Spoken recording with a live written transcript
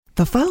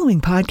The following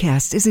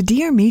podcast is a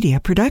Dear Media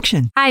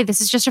production. Hi,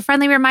 this is just a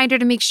friendly reminder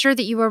to make sure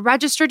that you are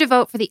registered to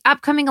vote for the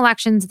upcoming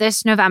elections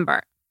this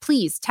November.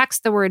 Please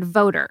text the word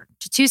VOTER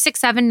to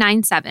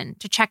 26797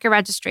 to check your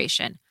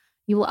registration.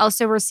 You will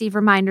also receive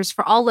reminders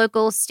for all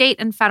local, state,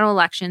 and federal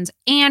elections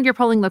and your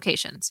polling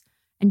locations.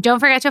 And don't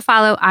forget to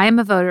follow I Am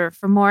a Voter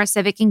for more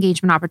civic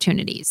engagement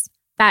opportunities.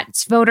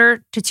 That's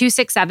VOTER to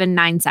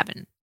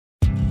 26797.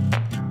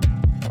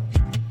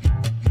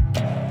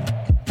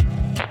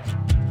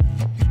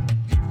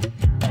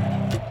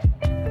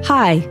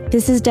 Hi,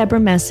 this is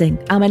Deborah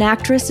Messing. I'm an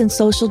actress and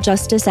social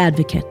justice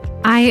advocate.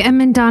 I am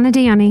Mandana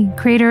Dayani,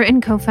 creator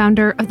and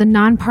co-founder of the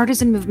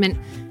nonpartisan movement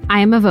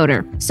I Am a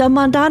Voter. So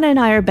Mandana and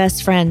I are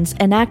best friends,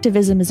 and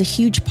activism is a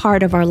huge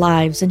part of our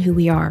lives and who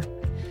we are.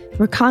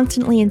 We're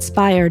constantly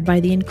inspired by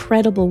the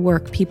incredible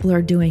work people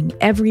are doing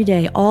every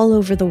day all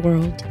over the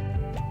world.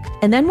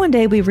 And then one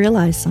day we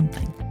realized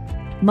something.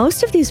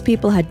 Most of these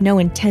people had no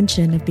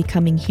intention of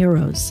becoming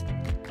heroes.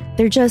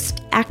 They're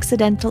just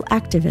accidental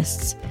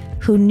activists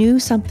who knew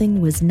something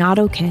was not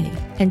okay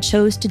and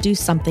chose to do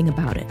something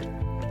about it.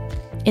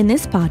 In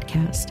this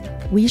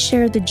podcast, we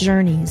share the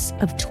journeys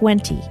of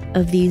 20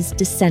 of these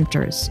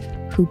dissenters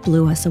who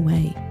blew us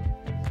away.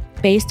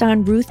 Based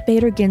on Ruth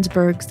Bader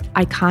Ginsburg's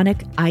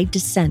iconic I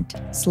Dissent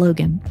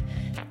slogan,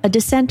 a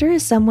dissenter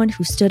is someone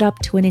who stood up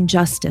to an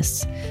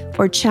injustice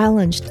or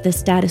challenged the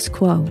status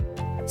quo,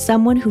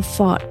 someone who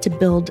fought to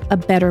build a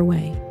better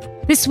way.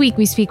 This week,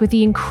 we speak with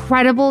the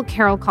incredible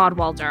Carole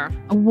Cadwalladr,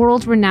 a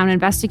world-renowned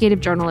investigative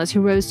journalist who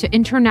rose to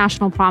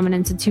international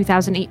prominence in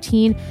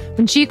 2018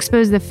 when she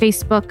exposed the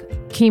Facebook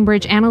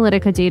Cambridge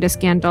Analytica data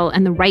scandal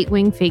and the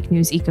right-wing fake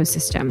news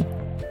ecosystem.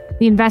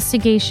 The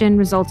investigation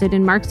resulted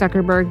in Mark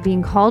Zuckerberg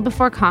being called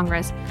before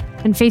Congress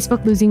and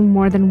Facebook losing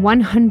more than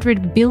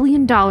 $100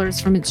 billion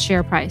from its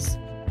share price.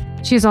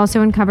 She has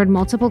also uncovered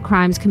multiple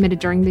crimes committed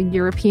during the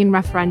European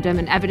referendum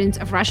and evidence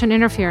of Russian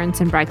interference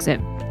in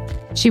Brexit.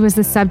 She was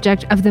the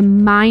subject of the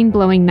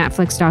mind-blowing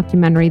Netflix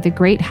documentary, The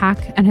Great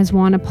Hack, and has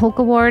won a Polk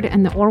Award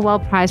and the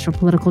Orwell Prize for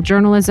Political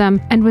Journalism,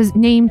 and was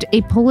named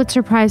a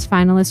Pulitzer Prize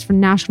finalist for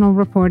national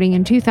reporting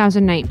in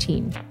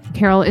 2019.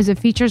 Carole is a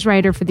features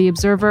writer for The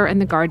Observer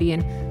and The Guardian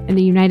in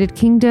the United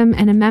Kingdom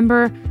and a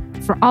member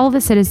for All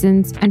the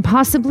Citizens, and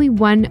possibly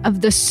one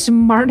of the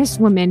smartest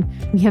women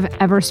we have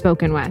ever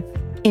spoken with.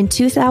 In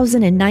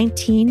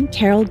 2019,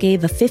 Carole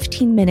gave a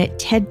 15-minute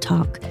TED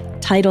Talk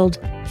titled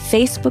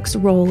Facebook's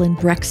Role in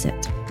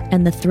Brexit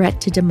and the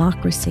Threat to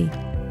Democracy,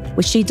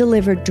 which she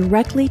delivered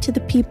directly to the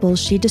people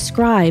she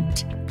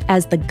described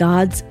as the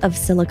gods of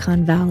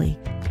Silicon Valley: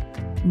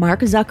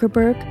 Mark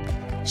Zuckerberg,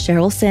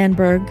 Sheryl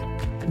Sandberg,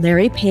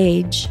 Larry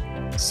Page,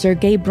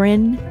 Sergey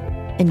Brin,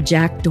 and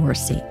Jack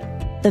Dorsey.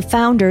 The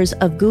founders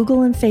of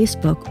Google and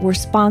Facebook were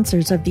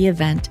sponsors of the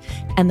event,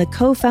 and the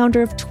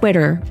co-founder of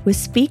Twitter was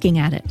speaking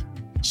at it.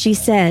 She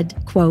said,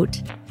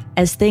 quote,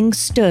 "As things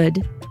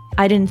stood,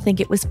 I didn't think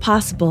it was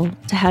possible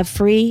to have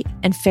free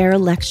and fair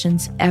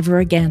elections ever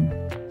again.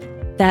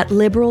 That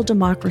liberal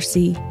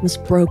democracy was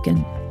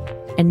broken,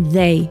 and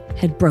they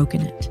had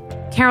broken it."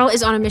 Carole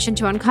is on a mission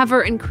to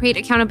uncover and create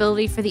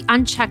accountability for the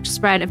unchecked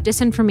spread of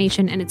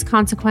disinformation and its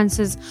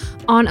consequences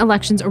on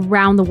elections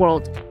around the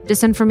world.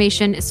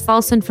 Disinformation is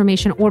false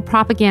information or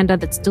propaganda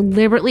that's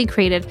deliberately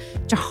created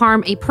to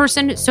harm a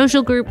person,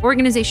 social group,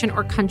 organization,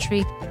 or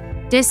country.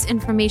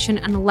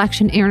 Disinformation and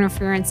election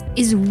interference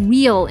is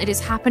real. It is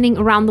happening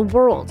around the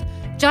world.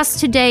 Just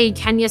today,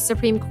 Kenya's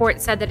Supreme Court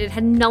said that it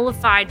had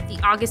nullified the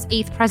August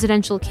 8th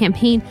presidential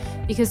campaign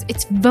because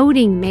its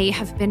voting may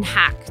have been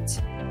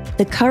hacked.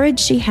 The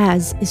courage she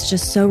has is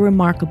just so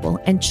remarkable,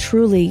 and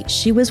truly,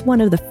 she was one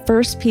of the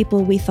first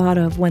people we thought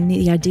of when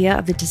the idea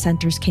of the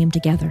dissenters came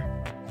together.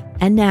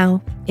 And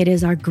now, it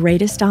is our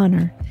greatest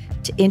honor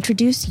to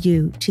introduce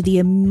you to the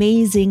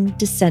amazing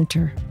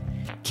dissenter,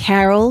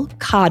 Carole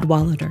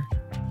Cadwalladr,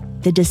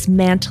 the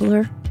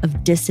dismantler of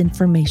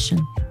disinformation.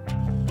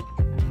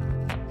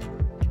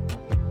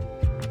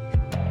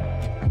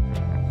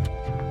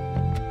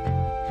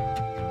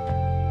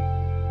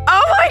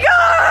 Oh my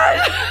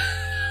God!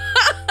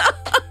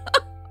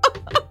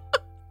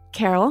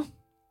 Carole,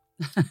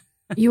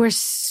 You are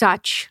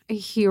such a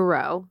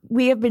hero.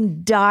 we have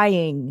been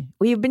dying.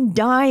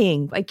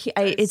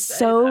 It's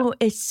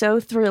so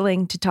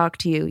thrilling to talk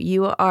to you.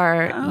 You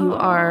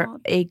are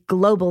a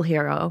global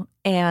hero,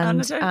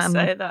 and don't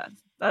say that.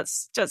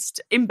 That's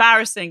just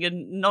embarrassing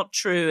and not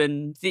true.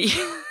 And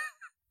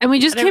And we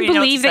just I don't can't really know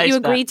what believe to that say you to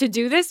that. agreed to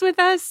do this with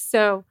us.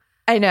 So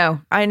I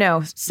know.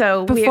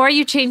 So before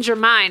you change your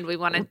mind, we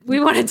want to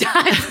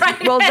dive right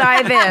we'll in.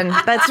 dive in.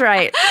 That's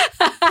right.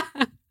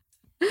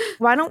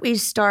 Why don't we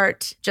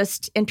start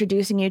just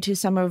introducing you to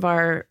some of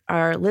our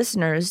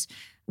listeners?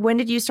 When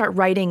did you start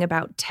writing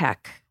about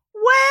tech?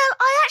 Well,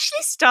 I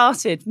actually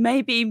started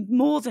maybe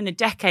more than a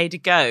decade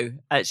ago,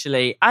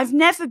 actually. I've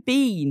never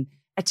been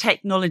a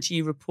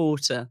technology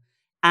reporter,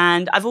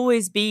 and I've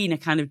always been a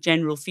kind of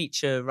general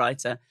feature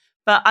writer.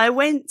 But I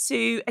went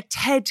to a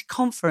TED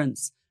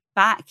conference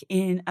back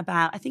in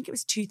about, I think it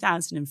was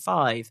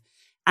 2005.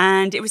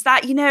 And it was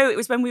that, it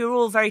was when we were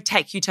all very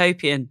tech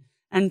utopian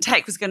and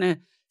tech was going to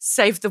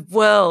save the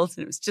world,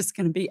 and it was just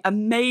going to be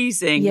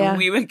amazing. Yeah. And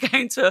we were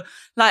going to,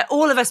 like,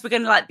 all of us were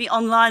going to like be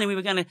online, and we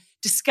were going to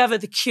discover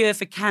the cure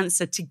for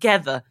cancer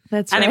together.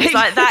 That's and right. it was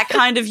like that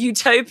kind of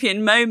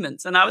utopian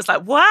moment. And I was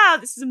like, wow,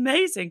 this is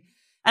amazing.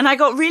 And I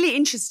got really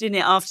interested in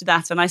it after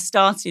that, and I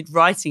started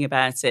writing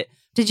about it.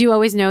 Did you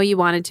always know you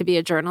wanted to be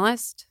a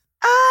journalist?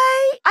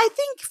 I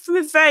think from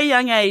a very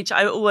young age,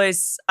 I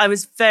was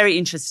very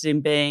interested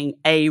in being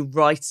a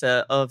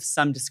writer of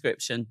some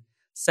description.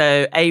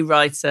 So a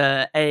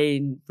writer,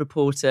 a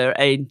reporter,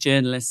 a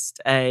journalist,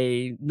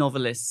 a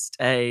novelist,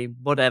 a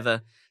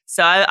whatever.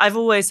 So I've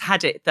always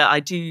had it that I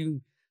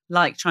do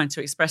like trying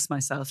to express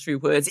myself through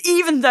words,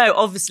 even though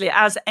obviously,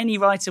 as any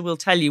writer will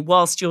tell you,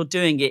 whilst you're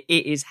doing it,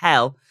 it is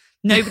hell.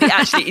 Nobody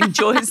actually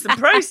enjoys the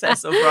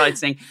process of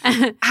writing.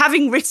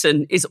 Having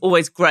written is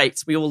always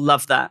great. We all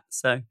love that.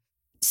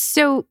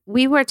 So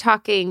we were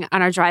talking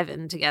on our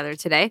drive-in together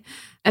today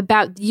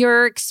about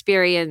your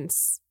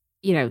experience,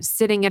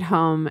 sitting at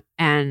home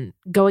and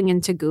going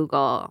into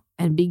Google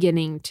and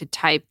beginning to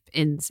type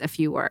in a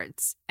few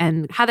words,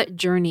 and how that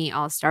journey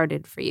all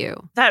started for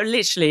you. That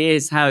literally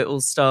is how it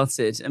all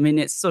started. I mean,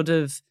 it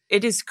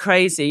is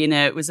crazy.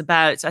 It was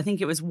about, I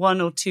think it was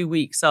 1 or 2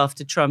 weeks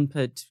after Trump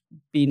had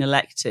been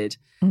elected.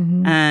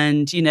 Mm-hmm.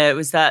 And, it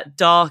was that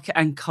dark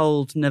and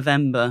cold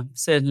November.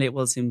 Certainly it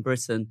was in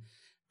Britain.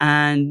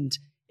 And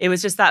it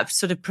was just that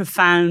sort of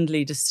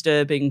profoundly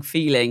disturbing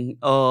feeling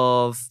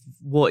of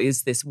what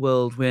is this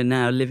world we're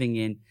now living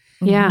in.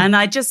 Yeah. And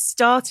I'd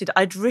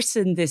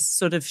written this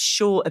sort of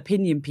short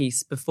opinion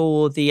piece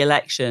before the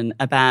election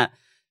about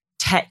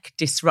tech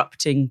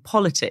disrupting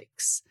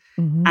politics.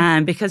 Mm-hmm.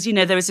 And because,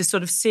 there was this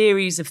sort of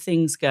series of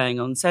things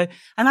going on. So,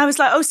 and I was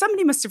like, oh,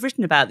 somebody must have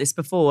written about this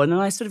before. And then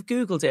I sort of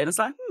Googled it and I was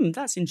like,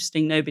 that's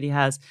interesting. Nobody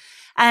has.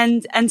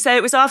 And so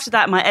it was after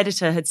that, my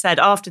editor had said,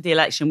 after the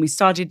election, we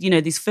started,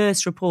 these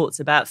first reports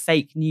about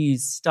fake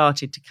news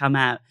started to come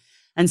out.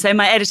 And so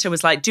my editor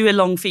was like, do a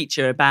long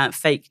feature about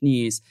fake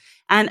news.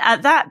 And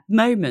at that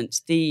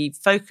moment, the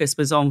focus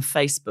was on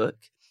Facebook.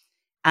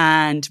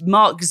 And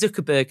Mark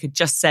Zuckerberg had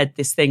just said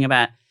this thing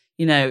about,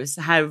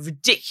 how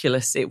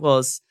ridiculous it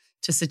was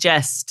to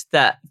suggest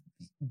that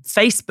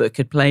Facebook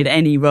had played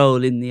any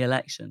role in the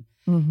election.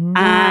 Mm-hmm.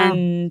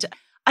 And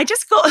I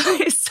just got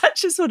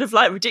such a sort of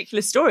like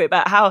ridiculous story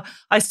about how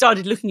I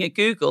started looking at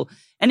Google.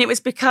 And it was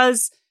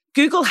because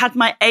Google had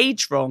my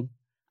age wrong.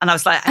 And I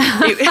was like,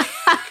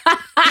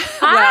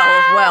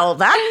 well,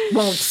 that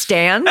won't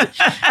stand.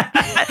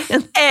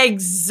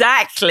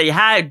 Exactly.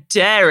 How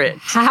dare it?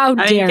 How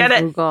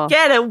dare Google?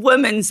 Get a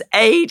woman's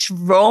age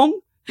wrong?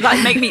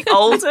 Like make me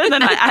older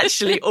than I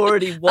actually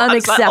already was. Unacceptable. I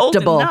was like,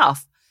 old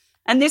enough.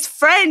 And this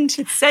friend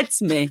had said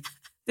to me,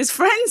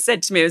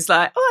 it was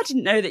like, oh, I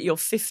didn't know that you're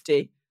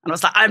 50. And I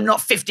was like, I'm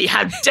not 50.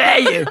 How dare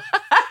you?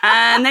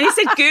 And then he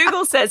said,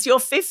 Google says you're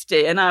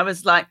 50. And I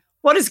was like,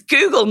 what does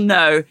Google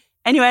know?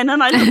 Anyway, and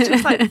then I looked,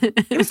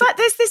 it was like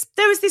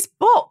there was this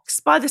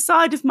box by the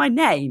side of my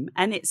name,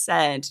 and it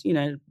said,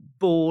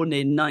 born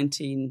in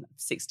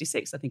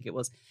 1966, I think it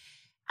was.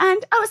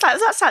 And I was like,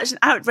 that's such an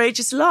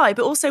outrageous lie,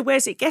 but also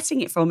where's it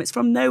getting it from? It's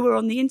from nowhere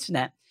on the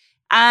internet.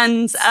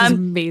 And then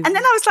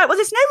I was like, well,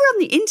 there's nowhere on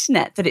the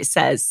internet that it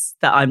says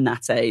that I'm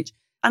that age.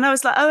 And I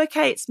was like, oh,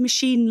 okay, it's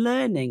machine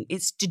learning.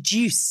 It's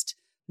deduced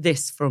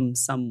this from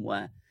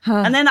somewhere.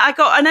 Huh. And then I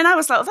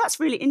was like, oh, that's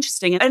really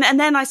interesting. And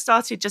then I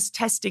started just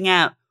testing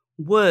out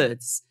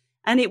words.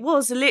 And it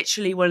was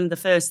literally one of the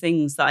first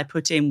things that I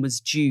put in was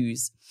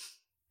Jews.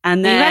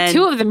 And then you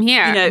got two of them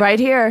here. Right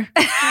here.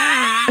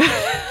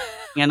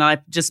 And I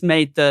just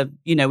made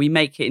we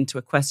make it into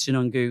a question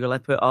on Google. I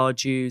put, are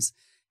Jews?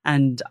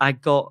 And I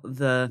got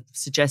the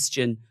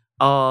suggestion,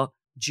 are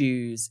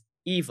Jews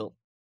evil?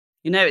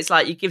 It's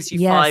like it gives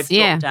you 5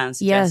 drop-down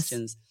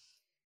suggestions. Yes.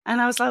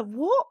 And I was like,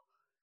 what?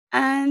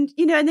 And,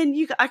 and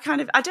then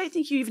I don't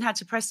think you even had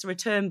to press the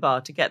return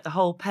bar to get the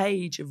whole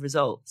page of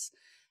results.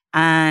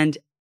 And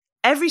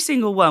every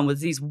single one was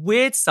these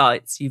weird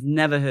sites you've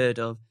never heard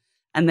of.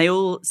 And they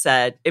all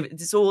said,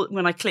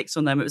 when I clicked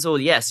on them, it was all,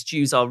 yes,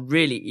 Jews are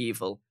really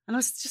evil. And I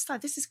was just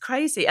like, this is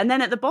crazy. And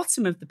then at the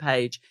bottom of the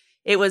page,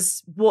 it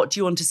was, what do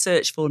you want to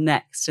search for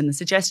next? And the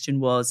suggestion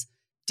was,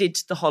 did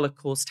the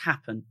Holocaust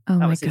happen?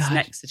 That was its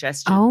next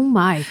suggestion. Oh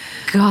my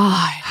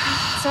God.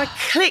 So I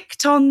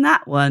clicked on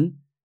that one,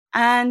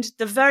 and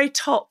the very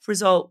top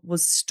result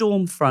was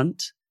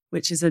Stormfront,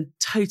 which is a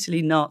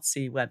totally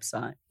Nazi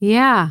website.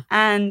 Yeah.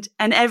 And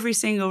every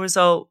single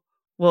result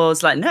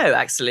was like, no,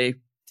 actually,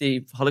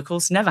 the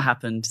Holocaust never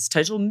happened. It's a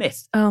total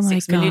myth. Oh my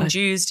 6 million God.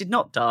 Jews did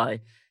not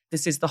die.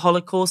 This is the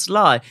Holocaust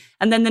lie.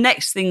 And then the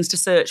next things to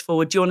search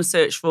for, do you want to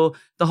search for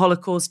the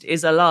Holocaust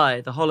is a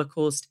lie, the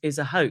Holocaust is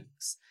a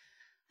hoax?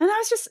 And I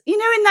was just, in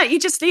that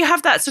you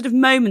have that sort of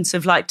moment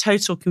of like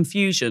total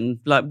confusion.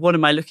 Like, what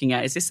am I looking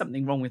at? Is this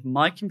something wrong with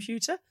my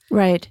computer?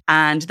 Right.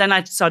 And then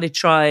I started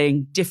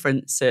trying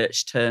different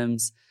search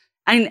terms.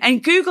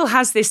 And Google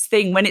has this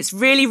thing when it's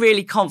really,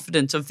 really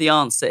confident of the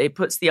answer, it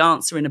puts the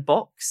answer in a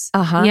box.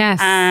 Uh-huh.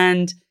 Yes.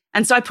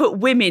 And so I put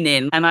women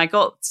in, and I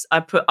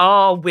put,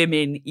 are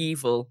women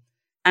evil?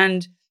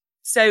 And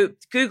So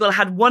Google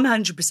had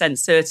 100%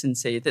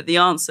 certainty that the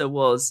answer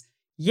was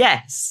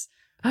yes,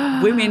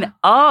 women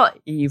are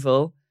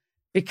evil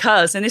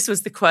because, and this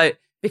was the quote,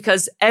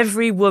 because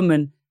every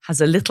woman has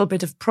a little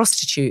bit of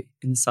prostitute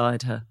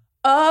inside her.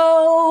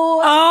 Oh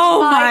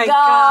my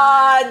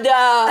God.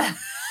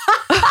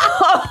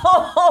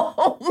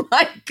 Oh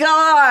my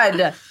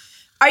God.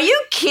 Are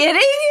you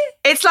kidding?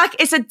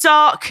 It's a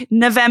dark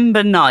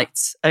November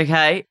night,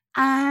 okay?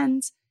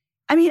 And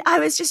I mean, I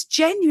was just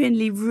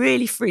genuinely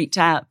really freaked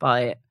out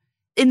by it.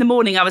 In the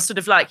morning, I was sort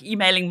of like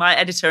emailing my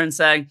editor and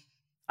saying,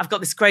 I've got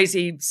this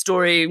crazy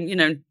story,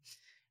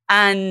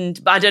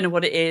 and I don't know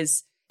what it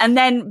is. And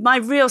then my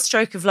real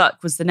stroke of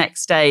luck was the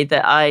next day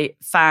that I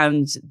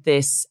found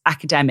this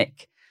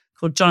academic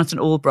called Jonathan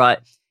Albright,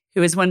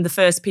 who was one of the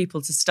first people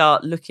to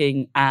start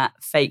looking at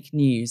fake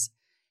news.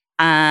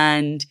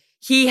 And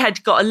he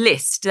had got a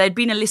list. There'd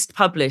been a list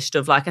published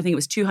of I think it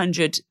was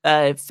 200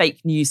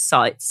 fake news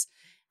sites.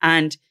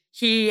 And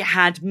he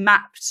had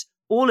mapped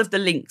all of the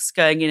links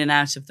going in and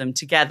out of them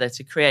together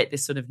to create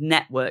this sort of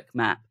network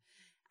map.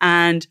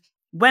 And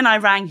when I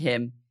rang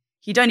him,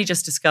 he'd only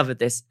just discovered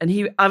this.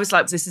 And I was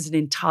like, this is an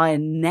entire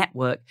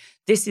network.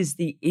 This is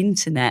the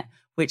internet,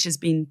 which has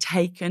been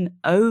taken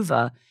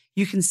over.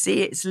 You can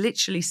see it's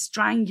literally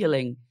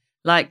strangling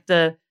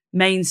the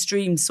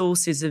mainstream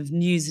sources of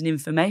news and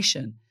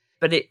information.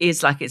 But it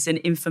is it's an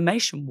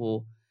information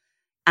war.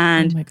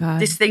 And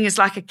this thing is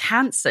like a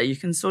cancer. You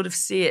can sort of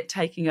see it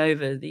taking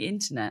over the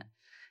internet.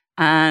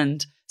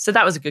 And so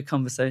that was a good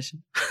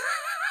conversation.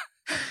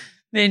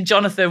 Me and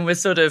Jonathan were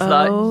sort of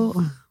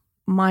oh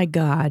my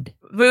God.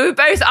 We were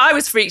both, I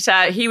was freaked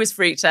out, he was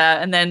freaked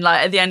out. And then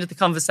at the end of the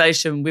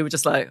conversation, we were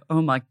just like,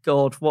 oh my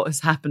God, what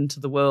has happened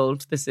to the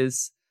world? This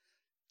is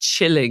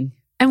chilling.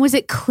 And was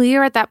it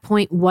clear at that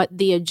point what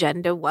the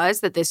agenda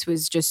was, that this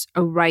was just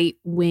a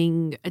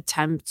right-wing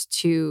attempt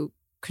to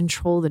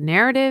control the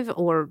narrative?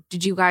 Or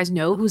did you guys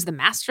know who's the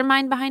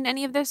mastermind behind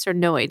any of this, or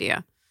no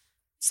idea?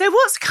 So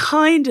what's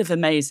kind of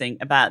amazing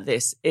about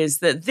this is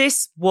that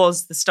this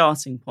was the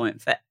starting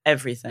point for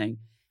everything.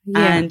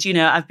 Yeah. And,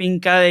 I've been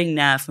going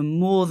now for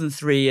more than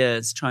 3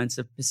 years trying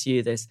to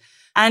pursue this.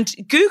 And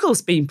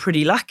Google's been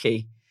pretty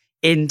lucky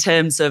in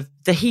terms of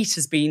the heat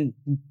has been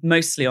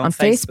mostly on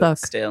Facebook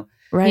still.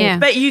 Right. Yeah.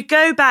 But you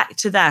go back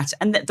to that,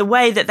 and the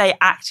way that they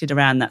acted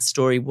around that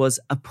story was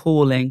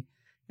appalling.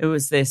 It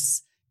was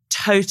this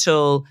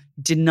total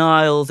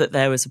denial that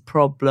there was a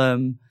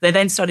problem. They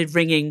then started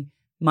ringing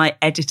my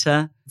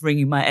editor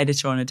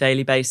on a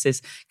daily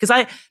basis.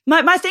 Because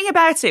my thing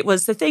about it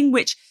was the thing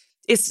which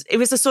it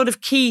was a sort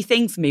of key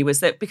thing for me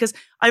was that because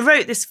I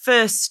wrote this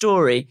first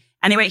story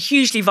and it went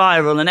hugely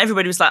viral and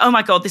everybody was like, oh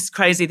my God, this is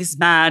crazy, this is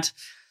mad.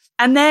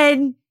 And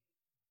then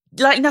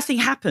nothing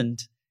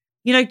happened.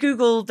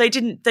 Google, they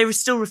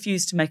still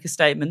refused to make a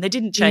statement. They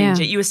didn't change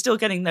it. You were still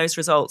getting those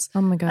results.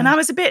 Oh my God. And I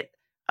was a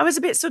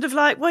bit sort of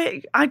like, well,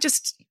 I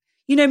just,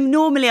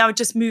 normally I would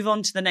just move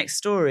on to the next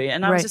story.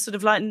 And I was just sort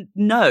of like,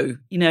 no,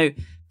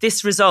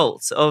 this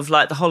result of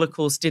the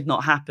Holocaust did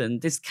not happen.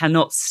 This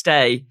cannot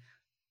stay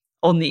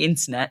on the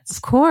internet.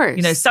 Of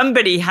course.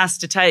 Somebody has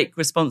to take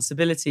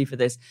responsibility for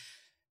this.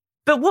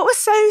 But what was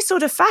so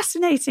sort of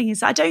fascinating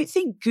is I don't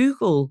think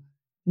Google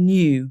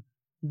knew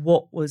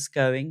what was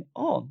going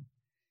on.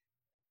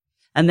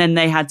 And then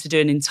they had to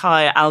do an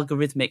entire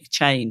algorithmic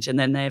change, and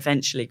then they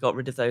eventually got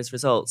rid of those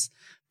results.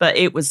 But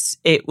it's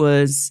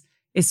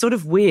sort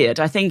of weird,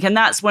 I think. And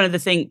that's one of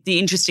the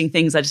interesting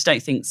things I just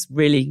don't think's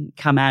really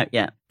come out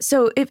yet.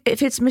 So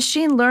if it's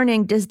machine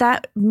learning, does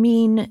that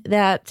mean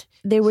that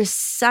there was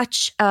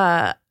such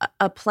a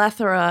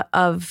plethora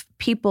of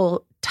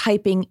people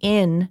typing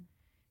in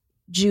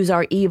Jews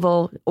are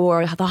evil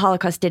or the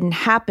Holocaust didn't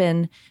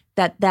happen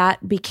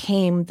that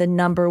became the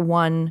number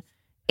one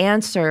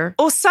answer?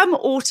 Or some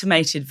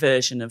automated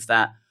version of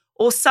that,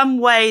 or some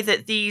way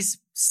that these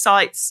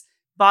sites,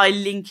 by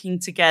linking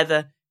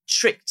together,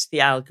 tricked the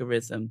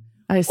algorithm.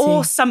 I see.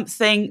 Or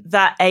something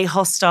that a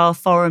hostile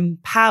foreign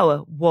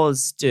power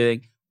was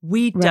doing.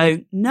 We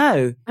don't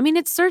know. I mean,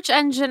 it's search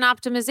engine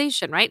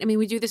optimization, right? I mean,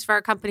 we do this for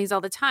our companies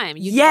all the time.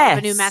 You develop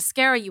a new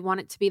mascara, you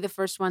want it to be the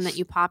first one that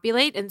you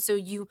populate. And so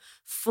you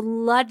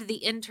flood the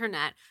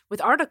internet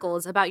with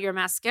articles about your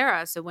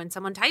mascara. So when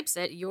someone types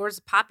it, yours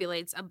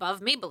populates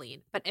above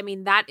Maybelline. But I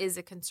mean, that is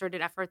a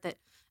concerted effort that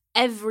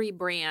every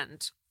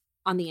brand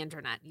on the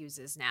internet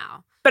uses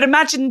now. But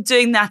imagine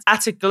doing that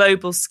at a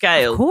global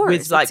scale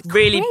with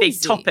really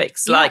big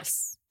topics like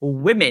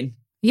women.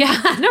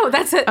 Yeah, no,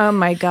 that's it. Oh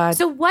my God.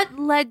 So what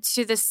led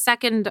to the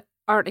second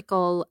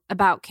article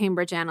about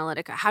Cambridge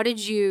Analytica? How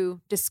did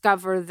you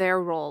discover their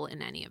role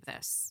in any of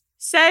this?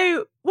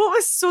 So what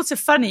was sort of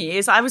funny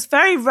is I was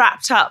very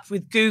wrapped up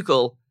with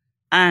Google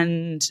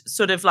and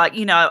sort of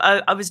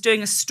I was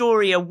doing a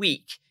story a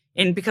week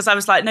because I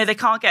was like, no, they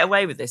can't get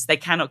away with this. They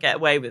cannot get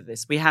away with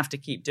this. We have to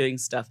keep doing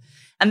stuff.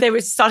 And they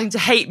were starting to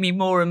hate me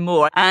more and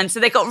more. And so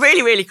they got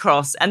really, really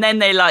cross. And then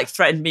they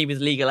threatened me with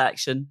legal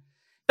action.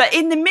 But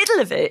in the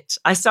middle of it,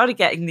 I started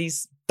getting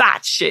these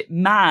batshit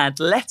mad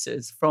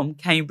letters from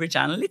Cambridge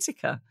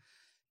Analytica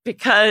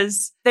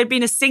because there'd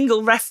been a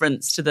single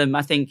reference to them,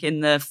 I think, in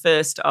the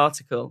first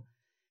article.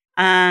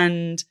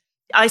 And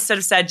I sort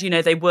of said,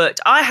 they worked.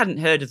 I hadn't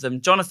heard of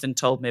them. Jonathan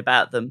told me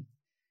about them.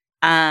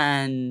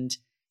 And,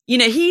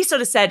 he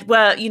sort of said,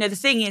 well, the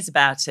thing is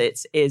about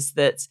it is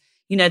that,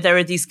 there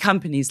are these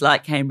companies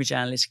like Cambridge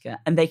Analytica,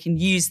 and they can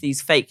use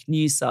these fake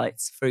news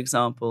sites, for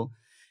example,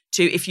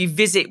 to, if you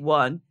visit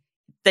one,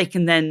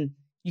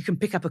 you can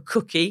pick up a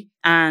cookie,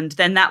 and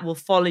then that will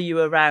follow you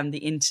around the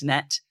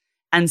internet.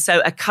 And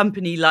so a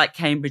company like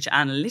Cambridge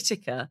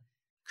Analytica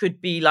could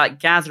be like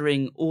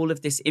gathering all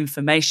of this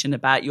information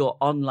about your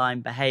online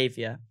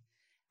behavior.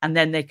 And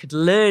then they could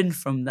learn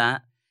from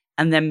that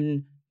and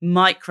then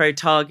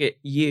micro-target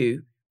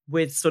you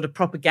with sort of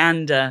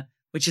propaganda,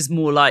 which is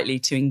more likely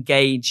to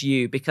engage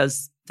you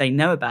because they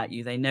know about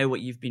you. They know what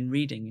you've been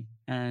reading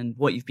and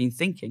what you've been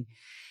thinking.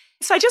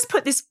 So I just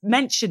put this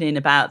mention in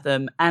about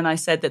them, and I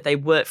said that they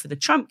worked for the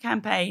Trump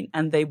campaign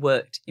and they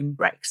worked in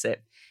Brexit.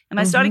 And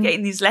I started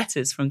getting these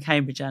letters from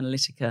Cambridge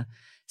Analytica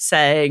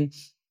saying,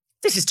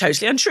 this is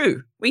totally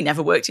untrue. We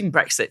never worked in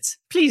Brexit.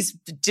 Please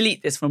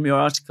delete this from your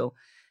article.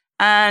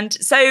 And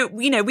so,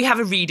 we have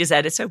a reader's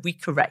editor. We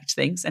correct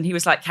things. And he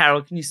was like,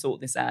 Carole, can you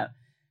sort this out?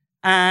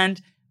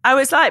 And I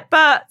was like,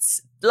 but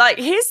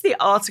here's the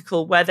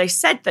article where they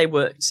said they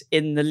worked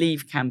in the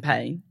Leave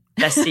campaign.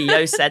 Their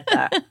CEO said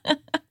that.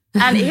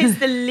 And here's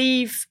the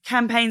Leave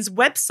campaign's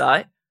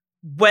website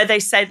where they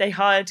say they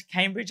hired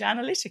Cambridge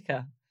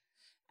Analytica.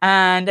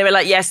 And they were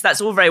like, yes,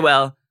 that's all very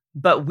well,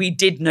 but we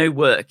did no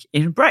work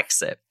in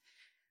Brexit.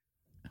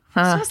 So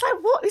I was like,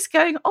 what is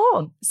going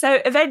on? So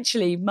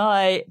eventually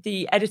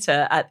the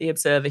editor at The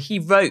Observer, he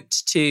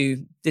wrote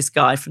to this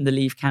guy from the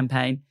Leave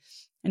campaign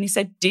and he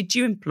said, did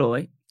you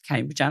employ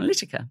Cambridge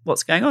Analytica?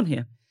 What's going on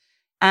here?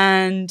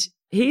 And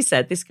he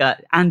said, this guy,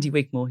 Andy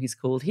Wigmore, he's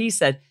called, he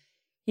said,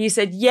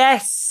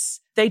 yes,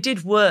 they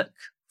did work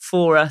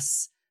for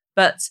us,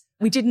 but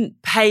we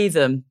didn't pay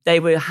them. They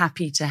were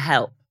happy to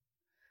help.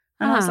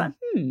 And I was like,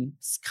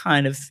 it's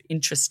kind of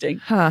interesting.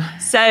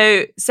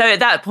 So at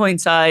that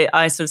point,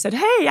 I sort of said,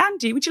 hey,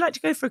 Andy, would you like to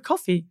go for a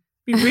coffee?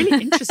 Be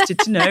really interested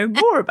to know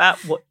more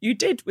about what you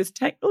did with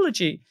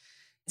technology.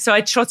 So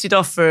I trotted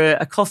off for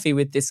a coffee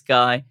with this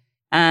guy.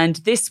 And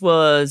it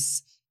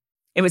was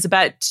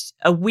about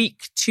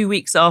 2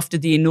 weeks after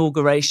the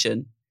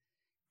inauguration.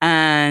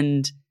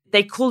 And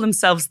they call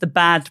themselves the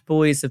bad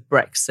boys of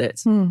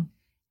Brexit.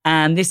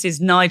 And this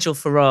is Nigel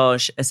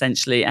Farage,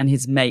 essentially, and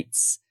his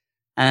mates.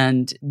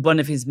 And one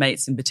of his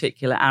mates in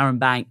particular, Aaron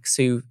Banks,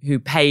 who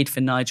paid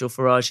for Nigel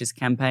Farage's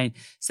campaign.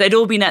 So they'd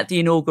all been at the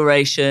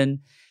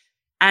inauguration.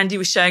 Andy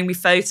was showing me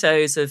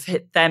photos of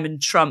them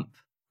and Trump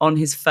on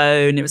his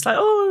phone. It was like,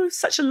 oh,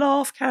 such a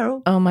laugh,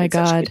 Carole. Oh, my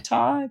God. Such a good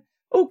time.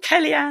 Oh,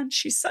 Kellyanne,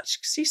 she's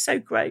so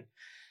great.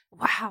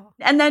 Wow.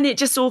 And then it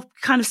just all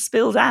kind of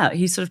spilled out.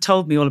 He sort of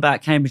told me all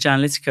about Cambridge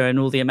Analytica and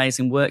all the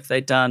amazing work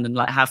they'd done and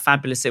like how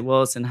fabulous it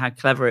was and how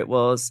clever it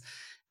was.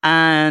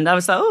 And I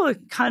was like, oh,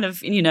 kind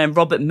of,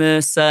 Robert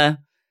Mercer,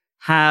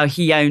 how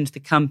he owned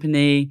the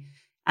company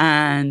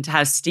and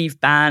how Steve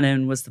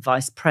Bannon was the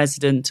vice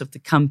president of the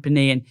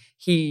company. And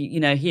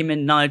him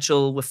and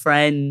Nigel were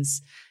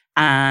friends.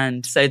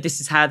 And so this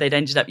is how they'd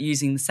ended up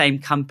using the same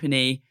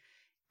company.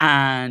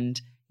 And,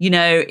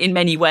 in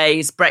many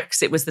ways,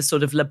 Brexit was the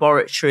sort of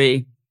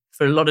laboratory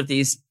for a lot of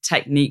these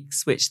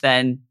techniques, which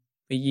then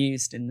were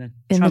used in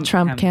the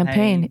Trump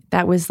campaign.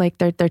 That was like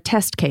their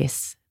test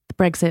case.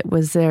 Brexit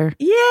was their...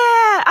 Yeah,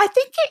 I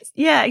think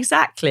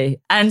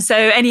exactly. And so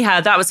anyhow,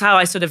 that was how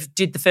I sort of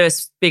did the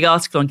first big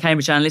article on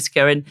Cambridge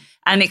Analytica.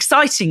 And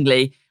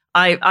excitingly,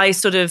 I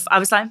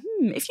was like,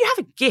 if you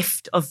have a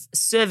gift of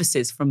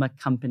services from a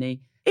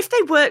company, if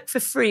they work for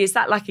free, is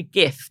that like a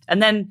gift?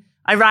 And then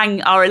I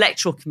rang our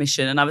electoral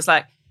commission and I was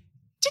like,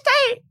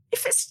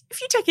 if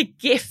you take a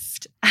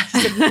gift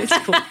as a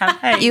political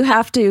campaign... You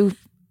have to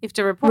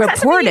report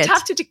it. You'd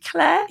have to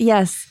declare?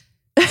 Yes.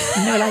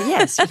 And they were like,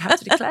 yes, you'd have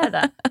to declare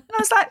that. And I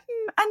was like,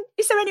 and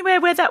is there anywhere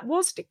where that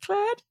was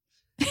declared?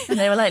 And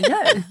they were like,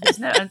 no, there's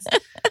no answer.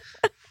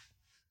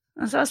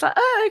 And so I was like,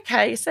 oh,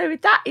 okay. So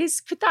could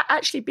that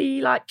actually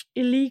be like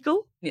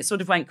illegal? And it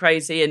sort of went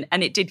crazy.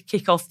 And it did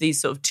kick off these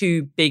sort of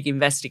two big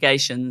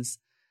investigations,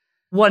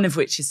 one of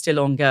which is still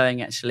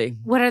ongoing, actually.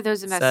 What are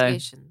those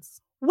investigations?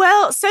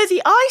 So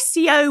the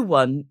ICO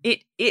one,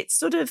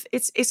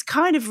 it's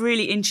kind of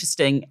really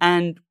interesting.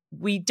 And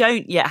we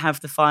don't yet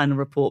have the final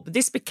report, but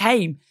this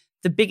became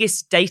the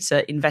biggest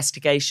data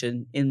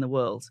investigation in the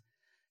world.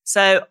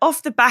 So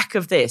off the back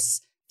of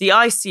this, the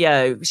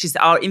ICO, which is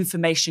our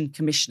Information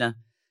Commissioner.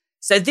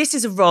 So this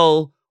is a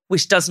role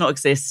which does not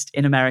exist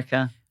in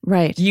America.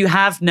 Right. You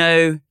have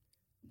no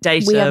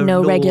data. We have no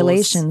laws.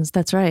 Regulations.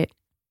 That's right.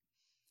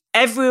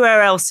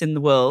 Everywhere else in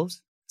the world,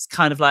 it's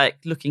kind of like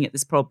looking at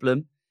this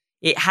problem.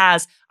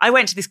 I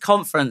went to this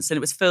conference and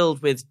it was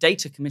filled with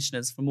data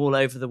commissioners from all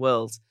over the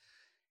world.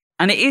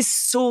 And it is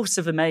sort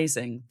of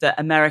amazing that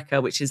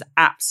America, which is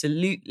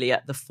absolutely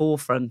at the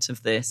forefront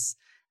of this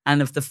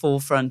and of the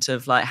forefront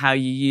of like how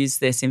you use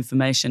this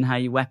information, how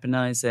you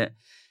weaponize it,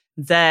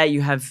 there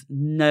you have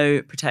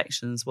no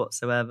protections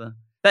whatsoever.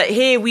 But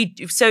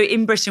so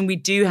in Britain, we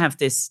do have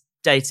this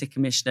data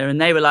commissioner, and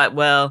they were like,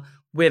 well,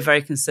 we're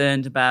very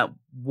concerned about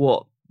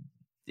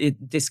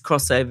this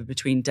crossover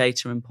between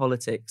data and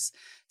politics.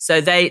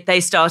 So they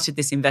started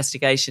this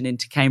investigation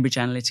into Cambridge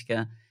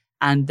Analytica,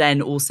 and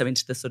then also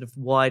into the sort of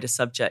wider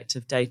subject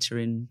of data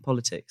in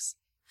politics.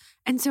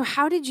 And so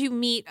how did you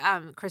meet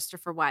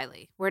Christopher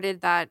Wylie?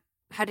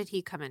 How did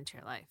he come into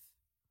your life?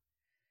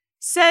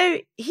 So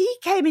he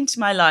came into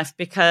my life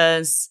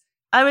because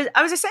I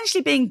was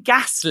essentially being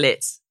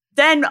gaslit.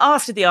 Then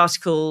after the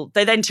article,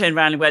 they then turned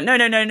around and went,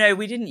 no,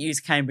 we didn't use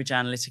Cambridge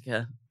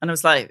Analytica. And I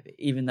was like,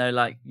 even though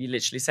like you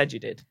literally said you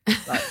did,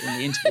 like in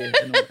the interview.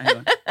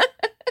 Anyway.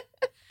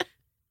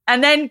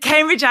 And then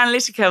Cambridge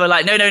Analytica were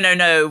like,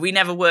 no, we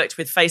never worked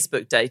with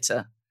Facebook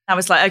data. I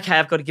was like, okay,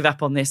 I've got to give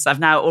up on this. I've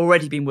now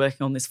already been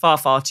working on this far,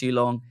 far too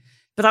long.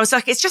 But I was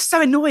like, it's just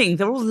so annoying.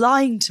 They're all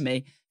lying to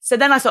me. So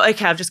then I thought,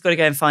 okay, I've just got to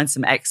go and find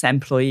some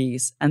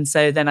ex-employees. And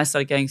so then I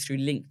started going through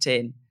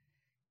LinkedIn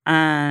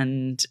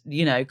and,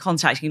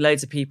 contacting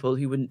loads of people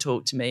who wouldn't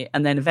talk to me.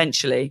 And then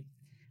eventually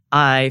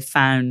I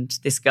found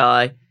this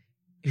guy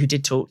who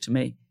did talk to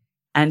me.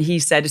 And he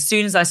said, as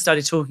soon as I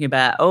started talking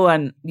about,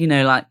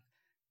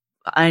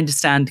 I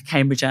understand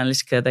Cambridge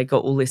Analytica, they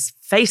got all this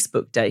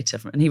Facebook data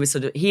from, and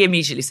he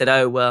immediately said,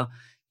 oh, well,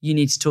 you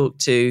need to talk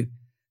to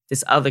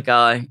this other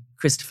guy,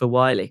 Christopher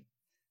Wylie.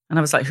 And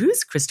I was like,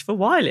 who's Christopher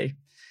Wylie?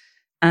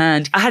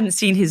 And I hadn't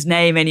seen his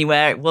name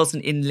anywhere. It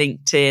wasn't in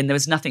LinkedIn. There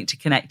was nothing to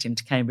connect him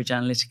to Cambridge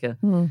Analytica.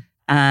 Mm.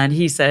 And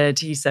he said,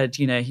 he's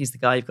the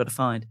guy you've got to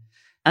find.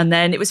 And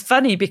then it was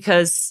funny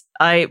because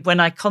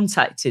when I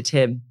contacted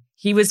him,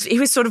 he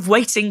was sort of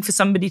waiting for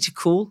somebody to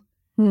call.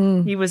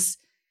 Mm. He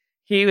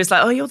was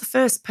like, oh, you're the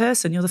first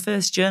person. You're the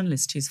first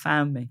journalist who's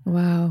found me.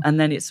 Wow. And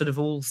then it sort of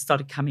all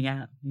started coming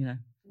out,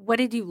 What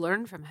did you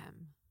learn from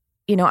him?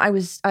 I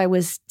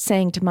was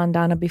saying to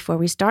Mandana before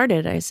we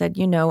started, I said,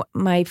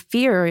 my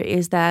fear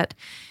is that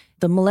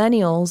the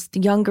millennials, the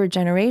younger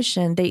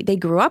generation, they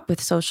grew up with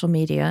social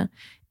media.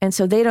 And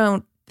so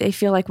they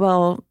feel like,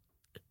 well,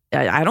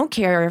 I don't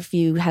care if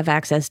you have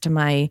access to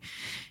my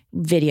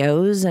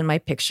videos and my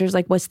pictures.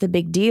 Like, what's the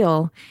big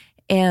deal?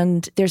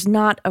 And there's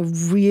not a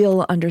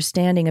real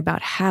understanding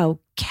about how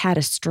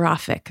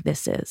catastrophic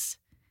this is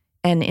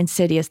and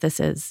insidious this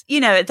is.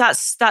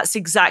 That's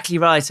exactly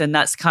right. And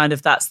that's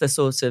the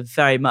sort of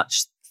very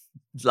much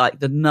like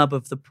the nub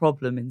of the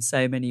problem in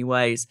so many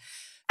ways.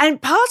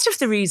 And part of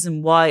the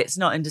reason why it's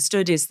not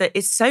understood is that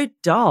it's so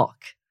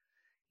dark.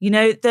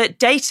 That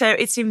data,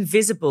 it's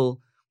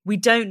invisible. We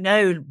don't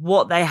know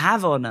what they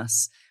have on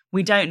us.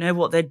 We don't know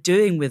what they're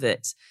doing with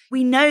it.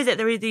 We know that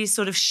there are these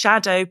sort of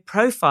shadow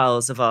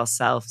profiles of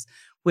ourselves,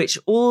 which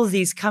all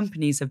these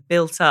companies have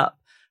built up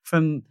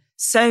from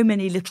so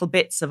many little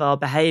bits of our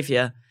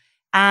behavior.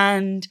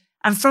 And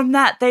from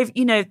that,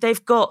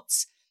 they've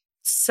got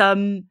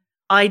some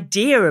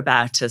idea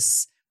about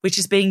us, which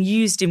is being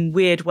used in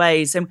weird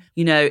ways. And,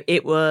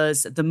 it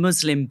was the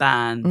Muslim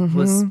ban. Mm-hmm.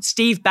 Was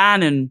Steve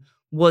Bannon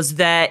was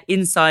there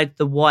inside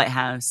the White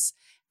House.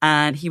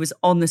 And he was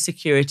on the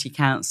Security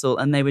Council,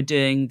 and they were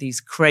doing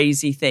these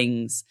crazy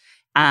things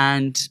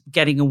and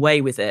getting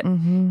away with it.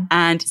 Mm-hmm.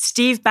 And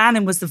Steve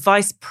Bannon was the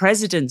vice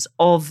president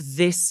of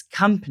this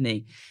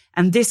company.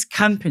 And this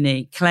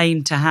company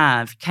claimed to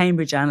have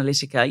Cambridge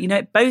Analytica.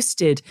 It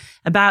boasted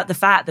about the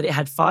fact that it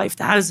had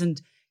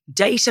 5,000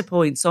 data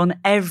points on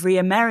every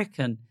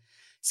American.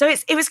 So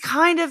it was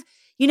kind of,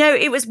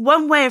 it was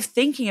one way of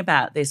thinking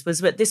about this was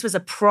that this was a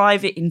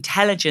private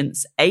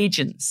intelligence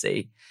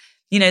agency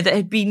that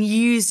had been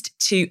used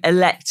to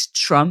elect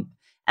Trump.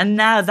 And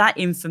now that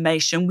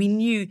information, we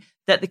knew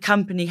that the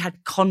company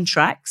had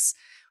contracts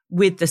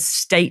with the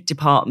State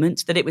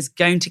Department, that it was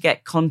going to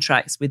get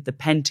contracts with the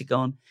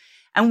Pentagon.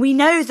 And we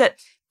know that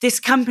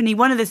this company,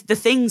 one of the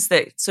things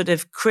that sort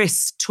of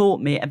Chris taught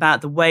me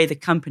about the way the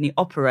company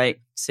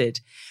operated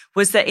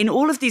was that in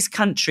all of these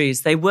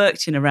countries they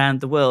worked in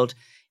around the world,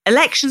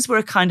 elections were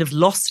a kind of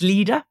loss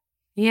leader.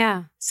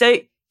 Yeah. So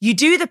you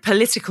do the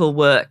political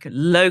work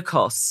low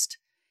cost,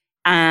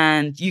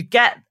 and you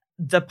get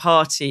the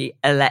party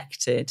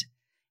elected.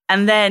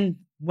 And then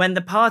when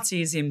the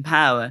party is in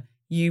power,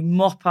 you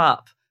mop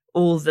up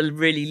all the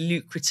really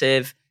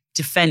lucrative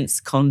defense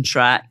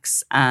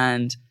contracts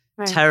and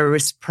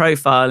terrorist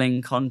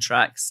profiling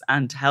contracts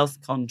and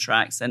health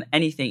contracts and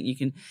anything you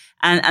can.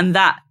 And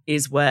that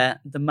is where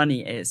the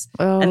money is.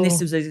 Oh. And this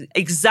was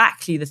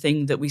exactly the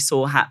thing that we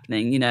saw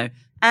happening,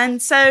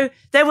 And so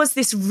there was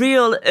this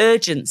real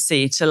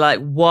urgency to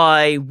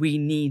why we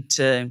need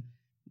to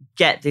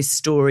get this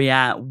story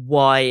out,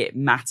 why it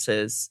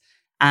matters,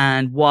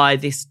 and why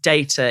this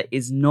data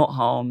is not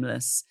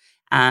harmless,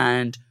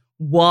 and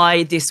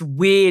why this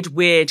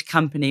weird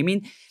company. I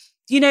mean,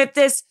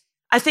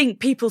 I think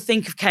people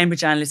think of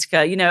Cambridge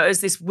Analytica,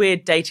 as this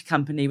weird data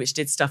company which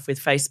did stuff with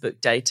Facebook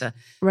data.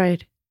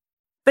 Right.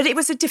 But it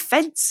was a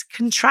defense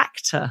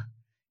contractor.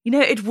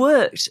 It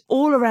worked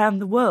all around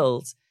the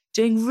world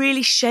doing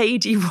really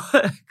shady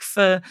work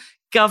for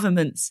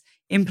governments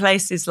in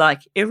places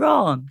like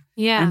Iran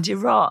and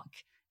Iraq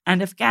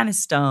and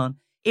Afghanistan.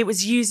 it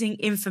was using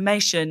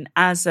information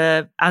as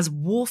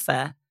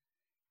warfare.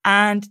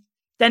 And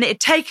then it had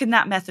taken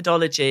that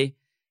methodology,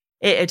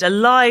 it had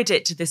allied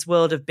it to this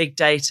world of big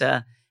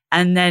data,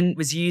 and then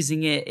was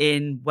using it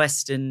in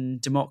Western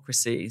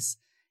democracies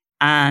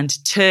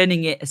and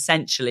turning it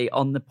essentially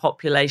on the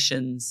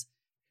populations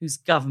whose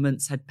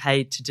governments had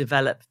paid to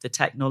develop the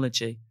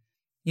technology.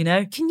 You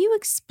know? Can you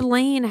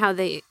explain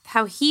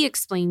how he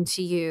explained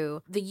to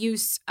you the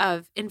use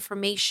of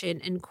information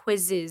and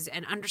quizzes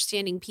and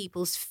understanding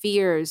people's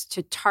fears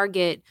to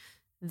target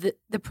the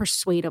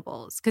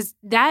persuadables? Because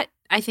that,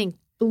 I think,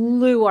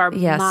 blew our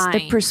minds. Yes,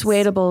 the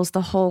persuadables,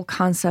 the whole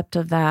concept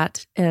of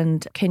that.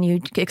 And can you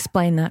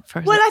explain that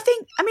first? Well,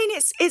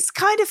 it's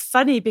kind of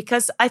funny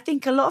because I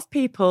think a lot of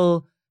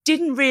people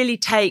didn't really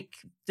take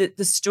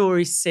the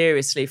story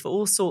seriously for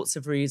all sorts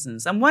of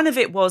reasons. And one of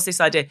it was this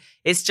idea,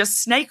 it's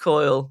just snake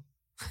oil.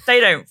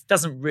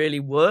 Doesn't really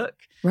work.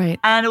 Right.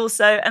 And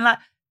also,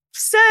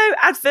 so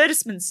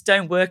advertisements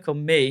don't work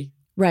on me.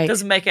 Right.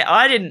 Doesn't make it.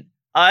 I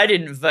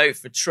didn't vote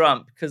for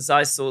Trump because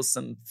I saw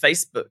some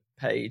Facebook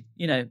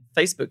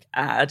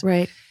ad.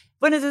 Right.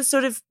 One of the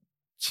sort of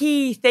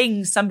key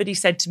things somebody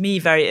said to me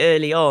very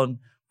early on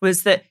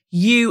was that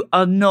you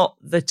are not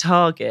the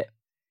target.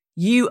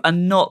 You are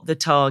not the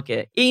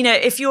target. You know,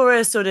 if you're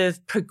a sort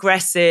of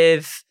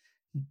progressive,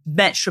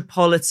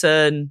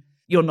 metropolitan,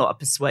 you're not a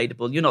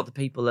persuadable. You're not the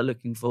people they're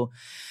looking for.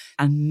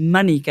 And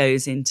money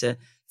goes into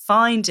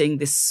finding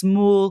this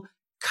small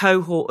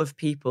cohort of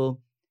people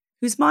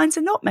whose minds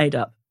are not made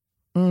up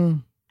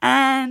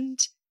and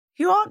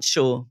who aren't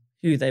sure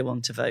who they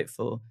want to vote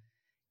for.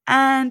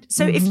 And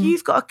so if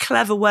you've got a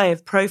clever way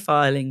of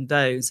profiling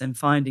those and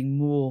finding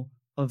more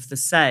of the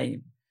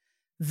same,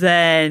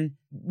 then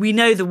we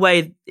know the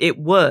way it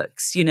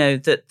works, you know,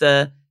 that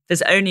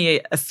there's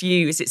only a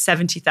few, is it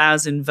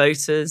 70,000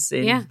 voters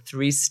in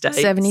 3 states?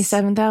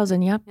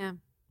 77,000, yep. Yeah.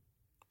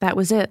 That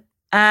was it.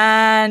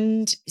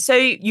 And so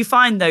you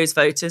find those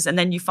voters, and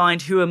then you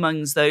find who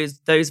amongst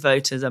those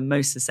voters are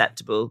most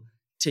susceptible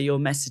to your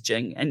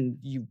messaging, and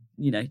you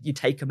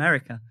take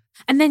America.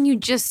 And then you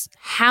just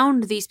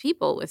hound these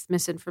people with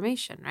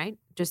misinformation, right?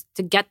 Just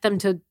to get them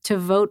to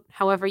vote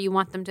however you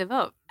want them to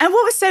vote. And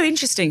what was so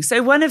interesting,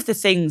 so one of the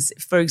things,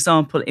 for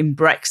example, in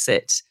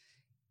Brexit,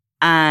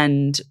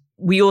 and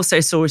we also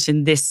saw it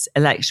in this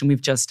election we've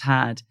just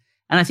had,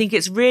 and I think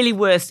it's really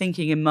worth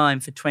thinking in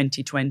mind for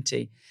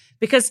 2020,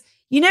 because,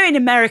 you know, in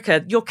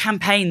America, your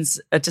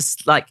campaigns are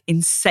just like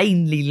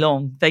insanely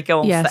long. They go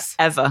on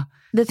forever.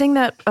 The thing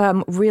that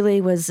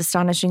really was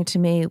astonishing to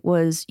me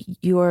was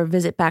your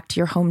visit back to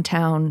your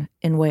hometown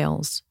in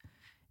Wales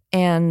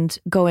and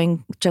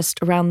going just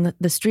around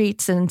the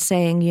streets and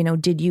saying, you know,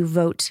 did you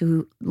vote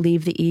to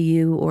leave the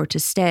EU or to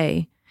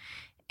stay?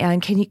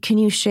 And can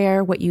you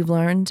share what you've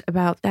learned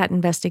about that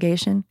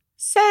investigation?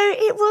 So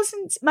it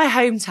wasn't my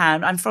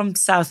hometown. I'm from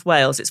South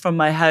Wales. It's from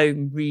my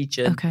home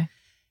region. Okay.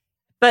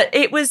 But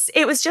it was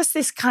just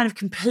this kind of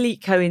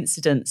complete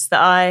coincidence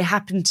that I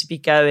happened to be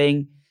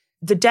going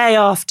the day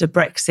after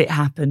Brexit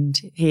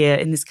happened here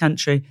in this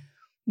country.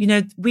 You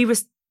know, we were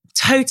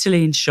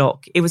totally in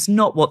shock. It was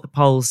not what the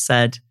polls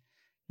said.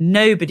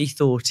 Nobody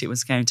thought it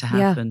was going to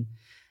happen.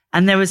 Yeah.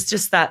 And there was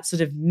just that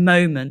sort of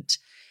moment.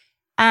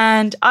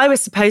 And I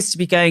was supposed to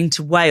be going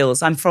to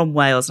Wales. I'm from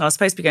Wales, and I was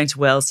supposed to be going to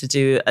Wales to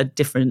do a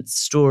different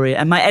story.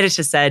 And my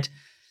editor said,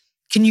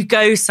 can you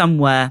go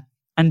somewhere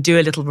and do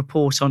a little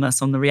report on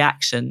us on the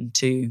reaction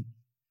to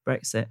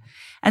Brexit?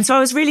 And so I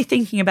was really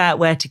thinking about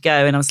where to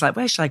go. And I was like,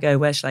 where should I go?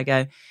 Where should I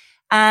go?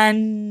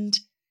 And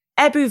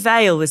Ebbw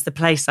Vale was the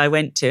place I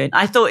went to. And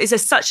I thought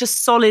it's such a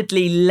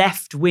solidly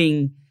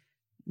left-wing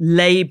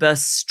Labour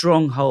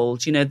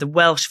stronghold. You know, the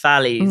Welsh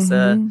Valleys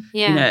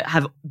you know,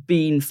 have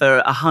been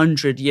for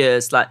 100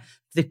 years, like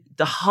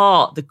the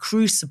heart, the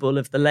crucible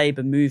of the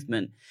Labour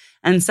movement.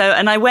 And so,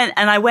 and I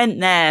went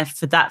there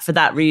for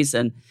that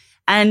reason.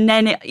 And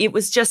then it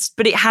was just,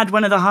 but it had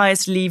one of the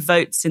highest Leave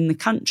votes in the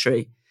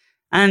country.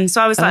 And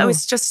so I was like,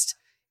 it's just,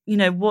 you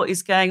know, what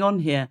is going on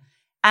here?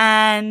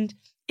 And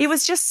it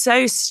was just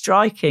so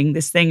striking,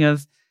 this thing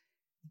of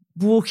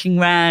walking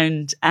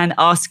around and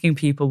asking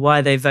people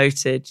why they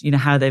voted, you know,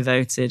 how they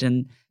voted.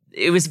 And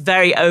it was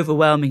very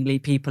overwhelmingly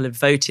people had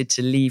voted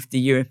to leave the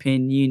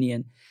European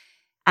Union.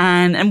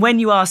 And when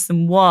you ask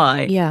them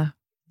why,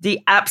 the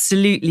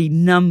absolutely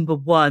number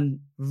one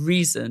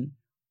reason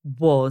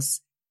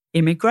was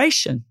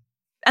immigration.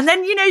 And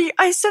then, you know,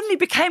 I suddenly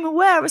became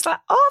aware. I was like,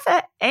 are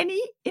there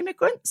any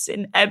immigrants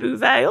in Ebbw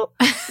Vale?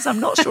 Because I'm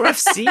not sure I've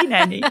seen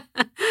any.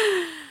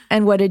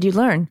 And what did you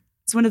learn?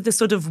 It's one of the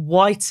sort of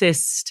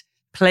whitest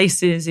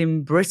places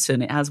in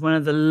Britain. It has one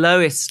of the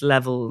lowest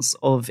levels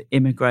of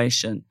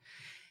immigration.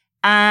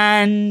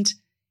 And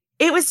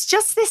it was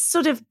just this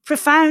sort of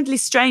profoundly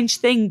strange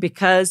thing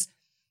because,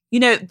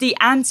 you know, the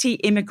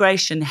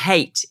anti-immigration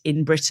hate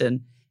in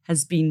Britain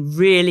has been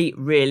really,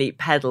 really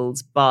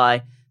peddled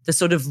by the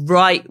sort of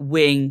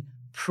right-wing,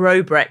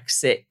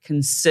 pro-Brexit,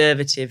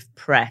 conservative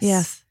press.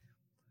 Yes.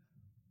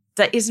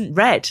 That isn't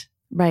read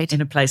in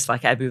a place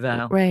like Ebbw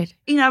Vale. Right.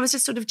 You know, I was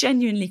just sort of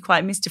genuinely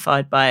quite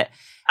mystified by it.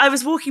 I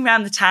was walking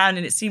around the town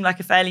and it seemed like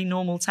a fairly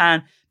normal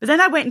town. But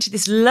then I went into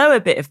this lower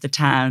bit of the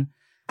town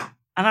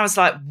and I was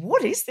like,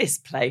 what is this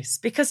place?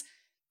 Because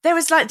there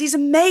was like these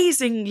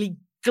amazingly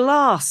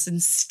glass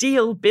and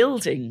steel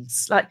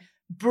buildings, like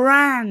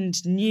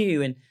brand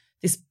new, and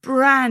this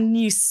brand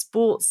new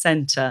sports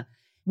centre.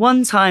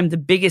 One time, the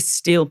biggest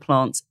steel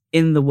plant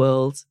in the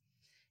world.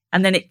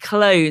 And then it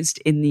closed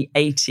in the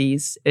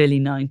 80s, early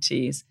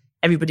 90s.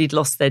 Everybody'd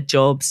lost their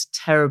jobs,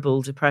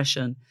 terrible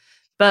depression.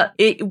 But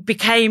it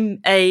became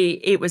I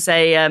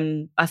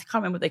can't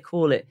remember what they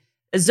call it,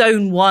 a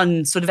Zone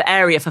 1 sort of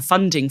area for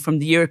funding from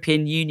the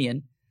European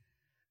Union.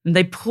 And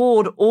they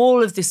poured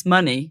all of this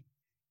money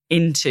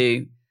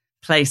into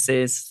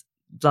places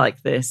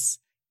like this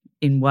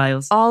in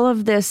Wales. All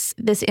of this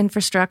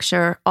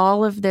infrastructure,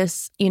 all of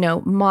this,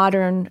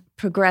 modern,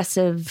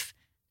 progressive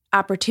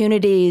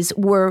opportunities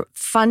were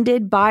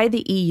funded by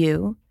the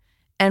EU.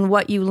 And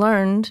what you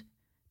learned,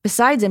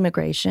 besides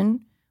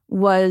immigration,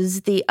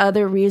 was the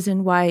other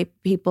reason why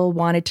people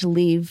wanted to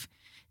leave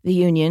the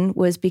Union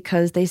was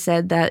because they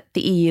said that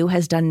the EU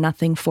has done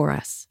nothing for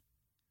us.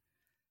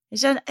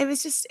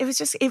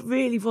 It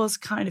really was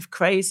kind of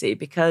crazy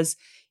because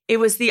it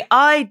was the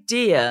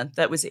idea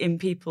that was in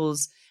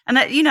people's, and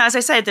as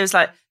I said, there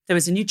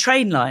was a new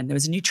train line, there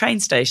was a new train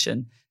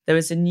station, there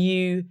was a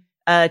new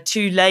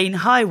 2-lane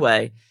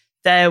highway,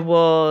 there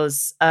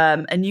was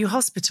a new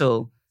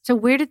hospital. So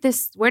where did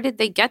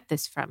they get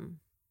this from?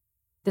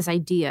 This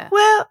idea?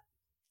 Well,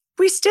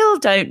 we still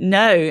don't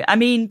know. I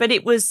mean, but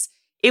it was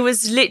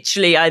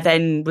literally, I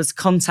then was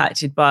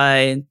contacted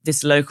by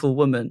this local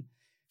woman.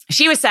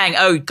 She was saying,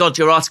 oh God,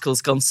 your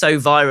article's gone so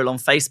viral on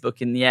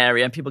Facebook in the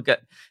area. And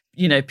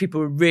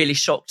people were really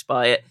shocked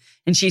by it.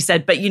 And she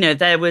said, but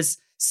there was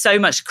so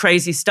much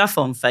crazy stuff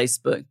on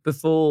Facebook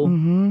before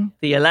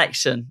the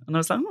election. And I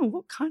was like, oh,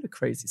 what kind of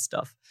crazy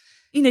stuff?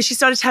 She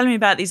started telling me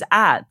about these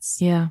ads.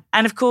 Yeah.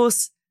 And of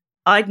course,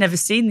 I'd never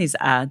seen these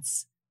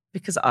ads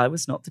because I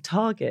was not the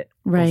target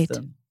of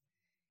them.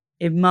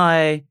 In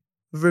my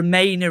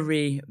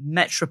Romainery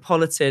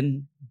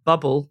metropolitan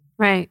bubble,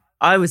 right,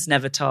 I was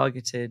never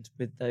targeted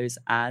with those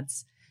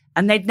ads,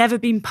 and they'd never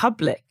been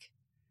public.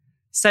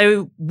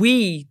 So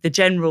we, the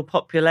general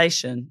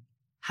population,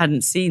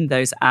 hadn't seen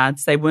those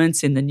ads. They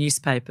weren't in the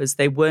newspapers.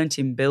 They weren't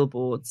in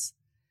billboards.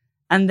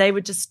 And they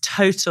were just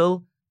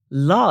total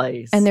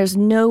lies. And there's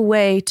no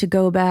way to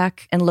go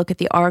back and look at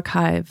the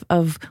archive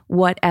of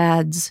what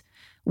ads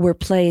were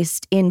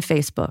placed in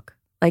Facebook.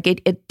 Like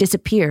it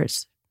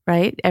disappears,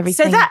 right?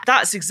 Everything. So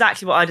that's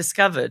exactly what I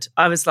discovered.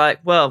 I was like,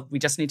 well, we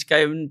just need to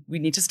go and we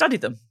need to study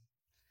them.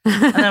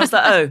 And I was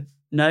like, oh,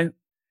 no,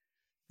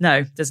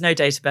 there's no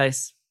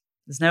database.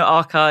 There's no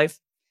archive.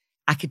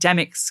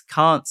 Academics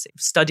can't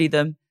study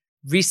them.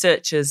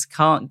 Researchers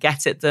can't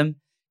get at them.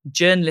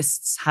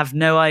 Journalists have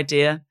no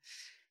idea.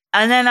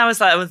 And then I was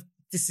like, well,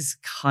 this is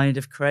kind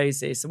of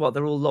crazy. So what,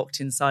 they're all locked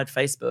inside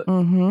Facebook?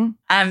 Mm-hmm.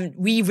 And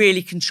we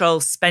really control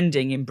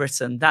spending in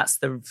Britain. That's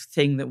the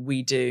thing that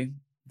we do.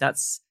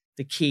 That's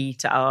the key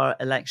to our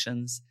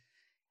elections.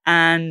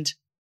 And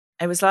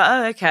it was like,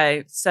 oh,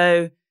 okay.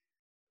 So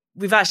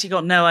we've actually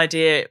got no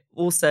idea.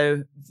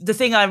 Also, the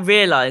thing I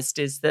realized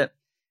is that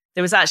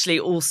there was actually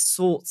all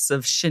sorts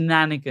of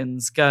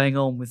shenanigans going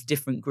on with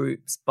different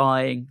groups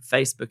buying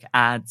Facebook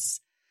ads,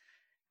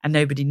 and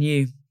nobody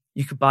knew.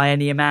 You could buy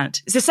any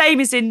amount. It's the same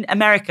as in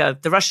America,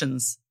 the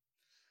Russians.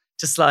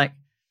 Just like,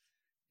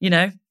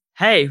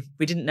 hey,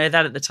 we didn't know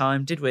that at the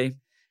time, did we?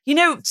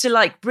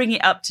 To bring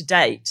it up to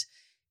date,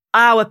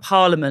 our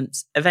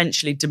parliament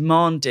eventually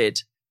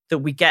demanded that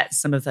we get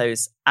some of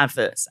those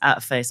adverts out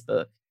of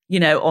Facebook.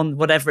 On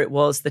whatever it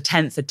was, the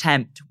 10th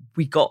attempt,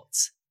 we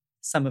got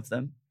some of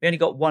them. We only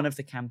got one of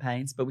the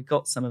campaigns, but we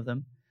got some of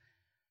them.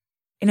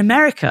 In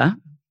America,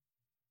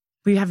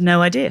 we have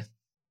no idea.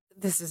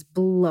 This is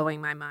blowing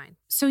my mind.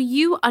 So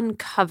you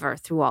uncover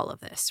through all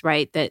of this,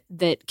 right,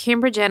 that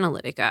Cambridge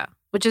Analytica,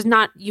 which is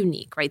not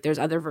unique, right? There's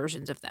other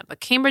versions of them. But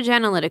Cambridge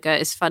Analytica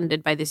is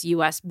funded by this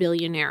U.S.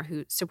 billionaire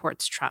who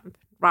supports Trump,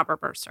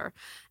 Robert Mercer.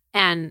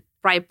 And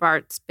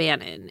Breitbart's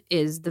Bannon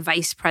is the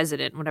vice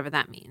president, whatever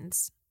that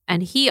means.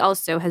 And he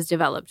also has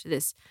developed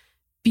this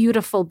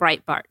beautiful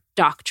Breitbart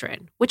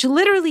doctrine, which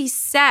literally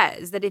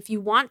says that if you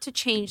want to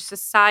change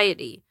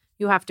society,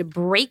 you have to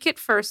break it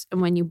first.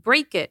 And when you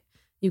break it,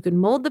 you can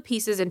mold the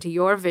pieces into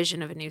your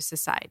vision of a new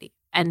society.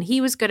 And he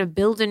was going to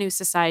build a new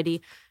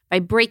society by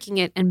breaking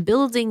it and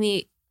building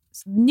the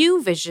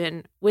new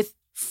vision with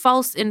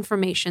false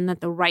information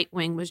that the right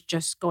wing was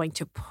just going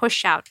to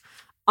push out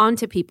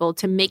onto people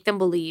to make them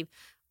believe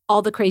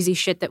all the crazy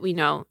shit that we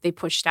know they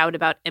pushed out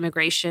about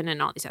immigration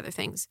and all these other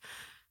things,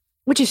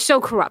 which is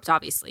so corrupt,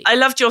 obviously. I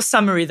loved your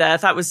summary there.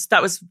 That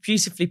was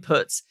beautifully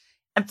put.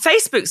 And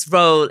Facebook's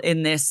role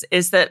in this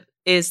is that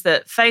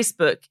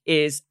Facebook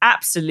is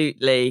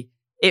absolutely,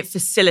 it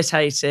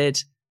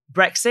facilitated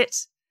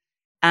Brexit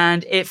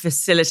and it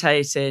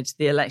facilitated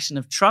the election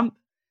of Trump.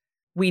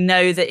 We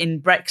know that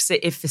in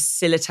Brexit, it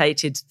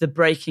facilitated the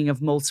breaking of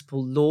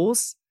multiple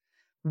laws.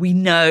 We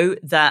know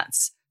that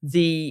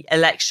the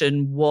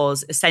election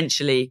was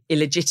essentially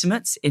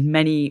illegitimate in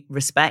many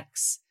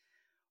respects.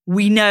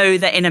 We know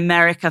that in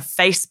America,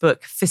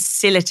 Facebook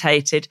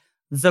facilitated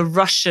the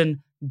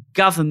Russian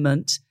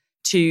government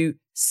to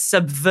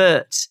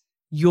subvert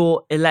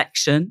your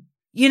election.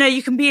 You know,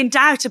 you can be in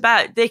doubt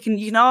about, you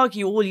can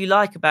argue all you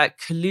like about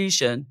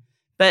collusion,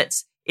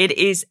 but it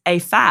is a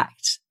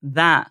fact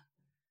that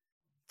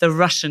the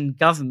Russian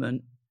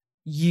government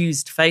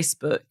used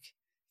Facebook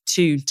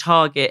to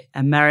target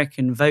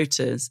American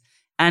voters.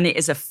 And it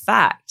is a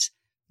fact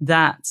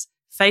that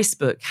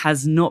Facebook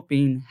has not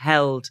been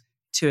held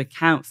to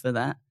account for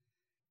that,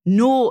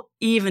 nor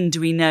even do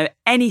we know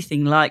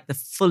anything like the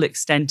full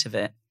extent of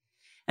it.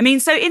 I mean,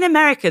 so in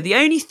America, the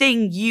only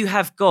thing you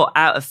have got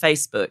out of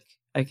Facebook,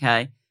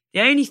 okay,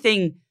 the only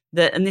thing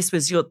that, and this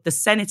was the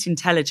Senate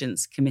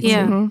Intelligence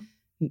Committee,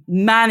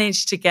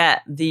 managed to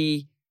get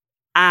the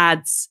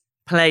ads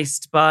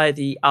placed by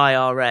the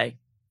IRA,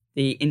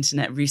 the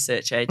Internet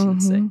Research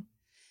Agency.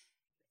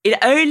 It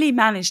only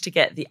managed to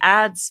get the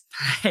ads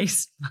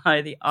placed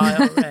by the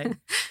IRA,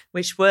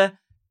 which were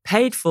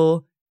paid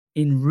for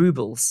in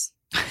rubles.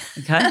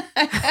 Okay.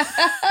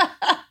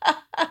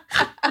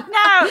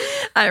 Now,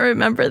 I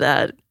remember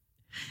that.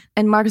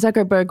 And Mark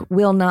Zuckerberg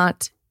will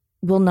not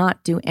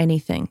do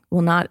anything,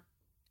 will not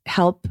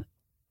help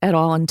at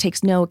all, and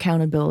takes no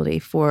accountability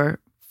for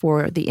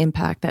the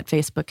impact that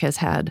Facebook has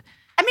had.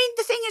 I mean,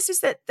 the thing is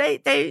that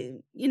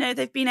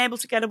they've been able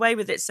to get away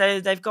with it, so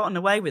they've gotten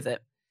away with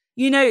it.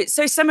 You know,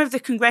 so some of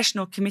the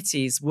congressional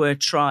committees were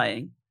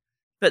trying,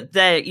 but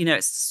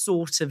it's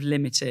sort of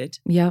limited.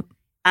 Yep.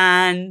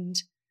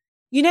 And,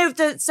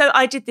 so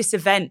I did this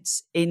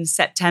event in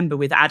September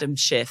with Adam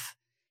Schiff,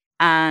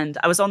 and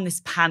I was on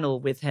this panel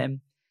with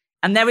him.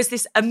 And there was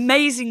this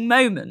amazing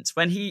moment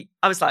when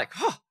I was like,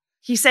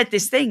 he said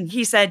this thing.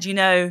 He said,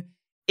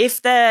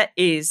 if there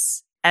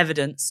is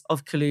evidence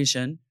of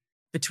collusion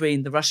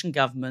between the Russian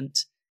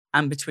government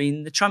and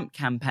between the Trump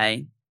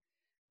campaign,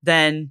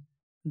 then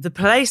the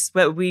place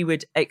where we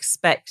would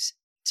expect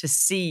to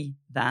see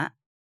that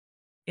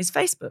is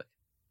Facebook.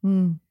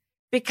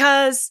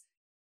 Because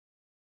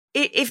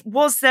if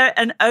was there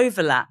an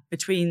overlap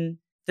between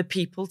the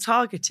people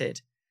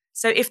targeted?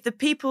 So if the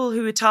people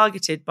who were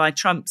targeted by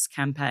Trump's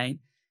campaign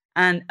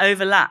and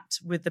overlapped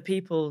with the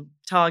people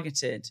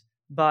targeted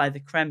by the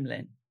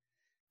Kremlin,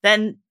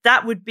 then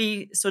that would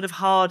be sort of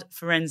hard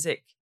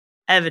forensic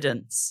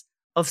evidence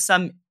of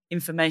some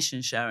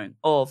information sharing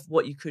of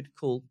what you could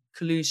call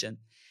collusion.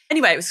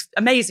 Anyway, it was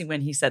amazing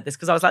when he said this,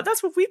 because I was like,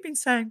 that's what we've been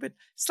saying, but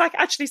it's like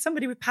actually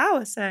somebody with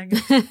power saying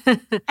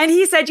it. And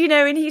he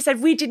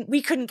said,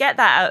 we couldn't get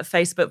that out of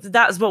Facebook.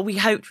 That was what we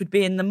hoped would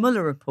be in the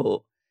Mueller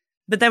report.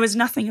 But there was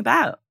nothing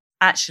about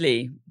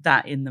actually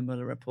that in the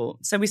Mueller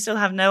report. So we still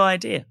have no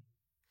idea.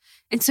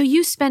 And so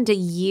you spent a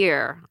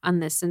year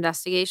on this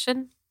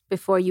investigation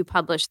before you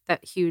published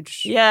that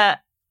huge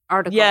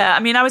article. Yeah, I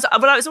mean,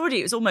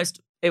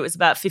 it was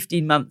about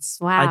 15 months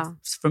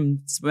from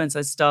when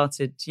I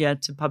started,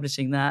 to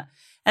publishing that.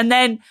 And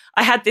then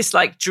I had this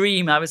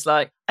dream. I was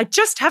like, I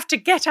just have to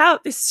get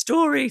out this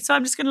story. So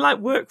I'm just going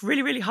to work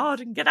really, really hard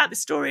and get out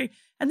this story.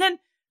 And then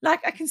I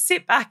can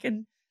sit back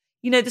and,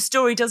 the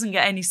story doesn't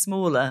get any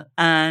smaller.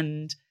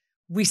 And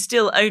we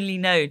still only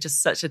know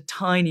just such a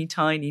tiny,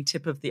 tiny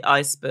tip of the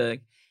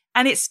iceberg.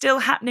 And it's still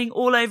happening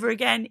all over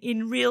again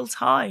in real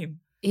time.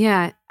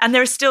 Yeah. And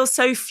there are still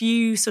so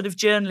few sort of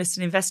journalists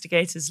and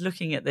investigators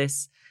looking at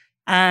this.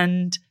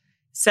 And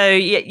so,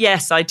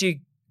 yes, I do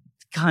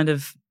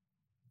that's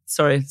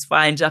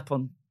why I end up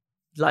on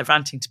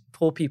ranting to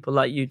poor people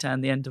like you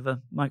down the end of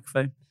a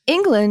microphone.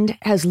 England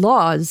has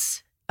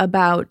laws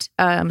about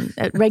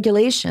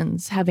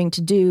regulations having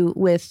to do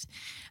with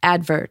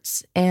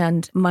adverts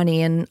and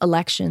money and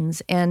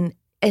elections. And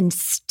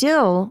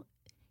still,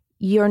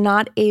 you're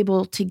not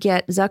able to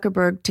get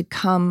Zuckerberg to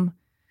come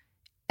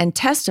and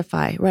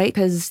testify, right?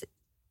 Because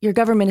your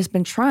government has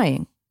been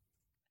trying.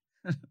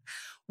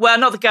 Well,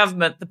 not the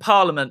government, the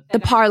parliament. The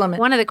parliament.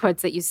 One of the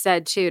quotes that you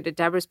said, too, to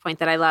Deborah's point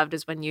that I loved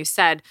is when you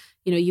said,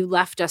 you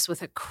left us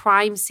with a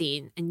crime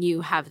scene and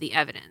you have the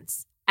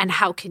evidence. And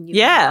how can you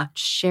not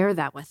share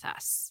that with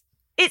us?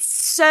 It's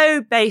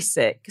so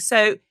basic.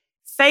 So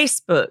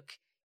Facebook,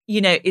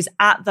 is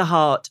at the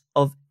heart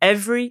of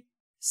every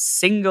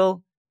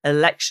single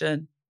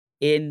election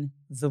in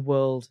the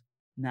world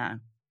now.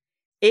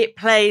 It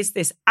plays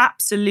this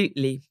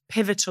absolutely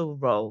pivotal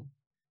role.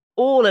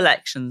 All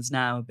elections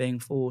now are being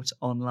fought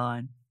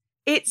online.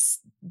 It's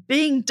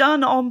being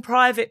done on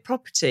private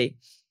property,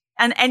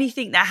 and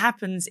anything that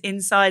happens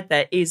inside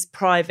there is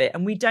private,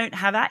 and we don't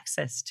have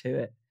access to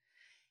it.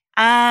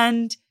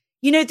 And,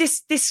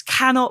 this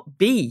cannot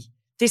be.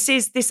 This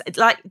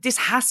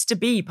has to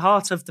be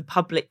part of the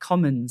public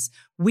commons.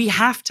 We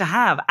have to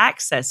have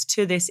access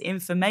to this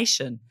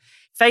information.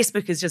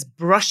 Facebook is just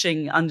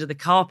brushing under the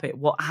carpet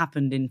what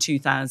happened in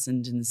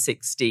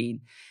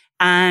 2016.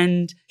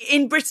 And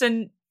in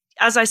Britain,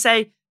 as I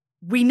say,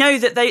 we know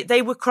that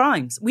they were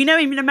crimes. We know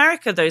in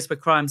America those were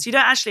crimes. You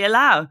don't actually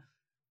allow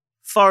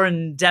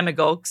foreign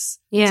demagogues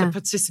to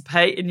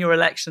participate in your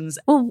elections.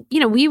 Well,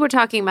 we were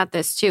talking about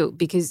this too,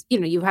 because,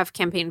 you have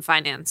campaign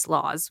finance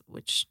laws,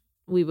 which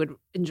we would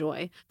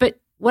enjoy. But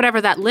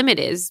whatever that limit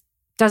is,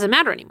 doesn't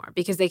matter anymore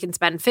because they can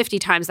spend 50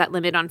 times that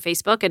limit on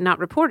Facebook and not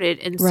report it.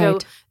 And so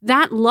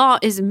that law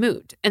is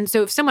moot. And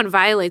so if someone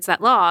violates that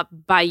law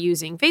by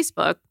using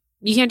Facebook,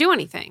 you can't do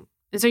anything.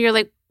 And so you're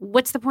like,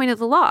 what's the point of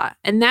the law?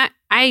 And that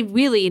I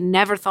really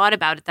never thought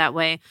about it that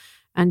way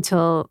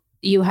until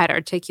you had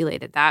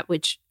articulated that,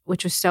 which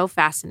was so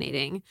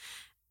fascinating.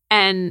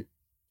 And,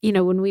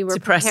 when we were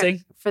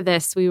depressing for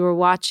this, we were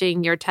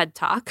watching your TED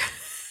Talk.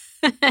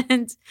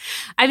 And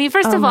I mean,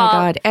 first of all, oh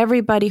my God,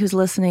 everybody who's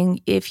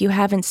listening, if you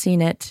haven't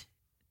seen it,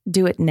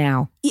 do it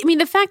now. I mean,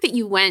 the fact that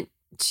you went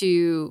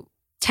to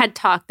TED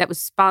Talk that was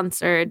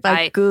sponsored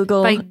by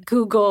Google, and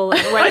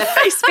where the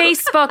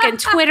Facebook and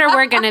Twitter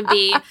were going to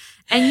be.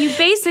 And you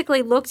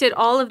basically looked at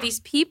all of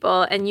these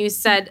people and you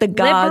said,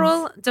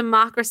 liberal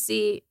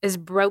democracy is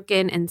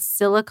broken and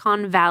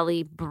Silicon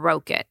Valley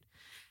broke it.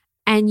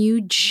 And you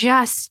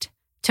just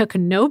took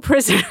no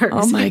prisoners.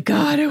 Oh my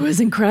God, it was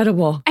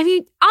incredible. I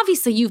mean,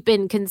 obviously you've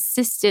been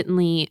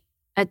consistently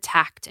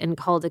attacked and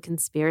called a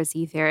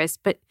conspiracy theorist,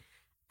 but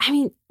I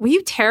mean, were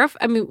you terrified?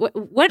 I mean,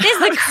 what is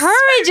the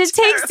courage it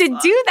takes to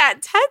do that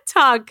TED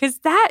Talk? Because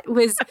that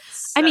was,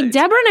 I mean,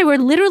 Deborah and I were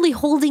literally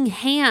holding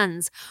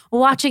hands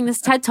watching this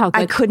TED Talk.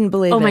 I couldn't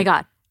believe it. Oh my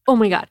God. Oh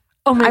my God.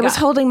 Oh my God. I was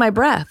holding my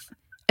breath.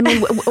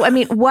 I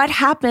mean, what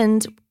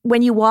happened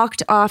when you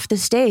walked off the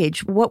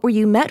stage? What were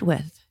you met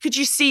with? Could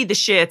you see the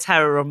sheer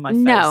terror on my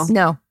face?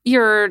 No.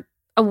 You're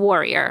a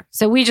warrior.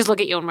 So we just look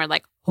at you and we're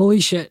like,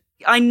 holy shit.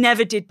 I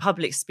never did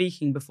public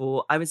speaking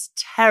before. I was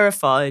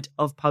terrified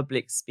of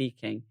public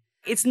speaking.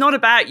 It's not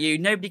about you.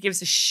 Nobody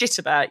gives a shit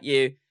about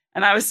you.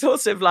 And I was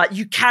sort of like,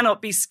 you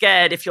cannot be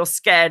scared. If you're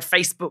scared,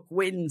 Facebook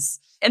wins.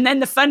 And then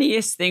the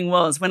funniest thing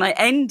was when I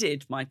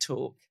ended my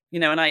talk,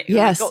 when I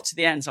got to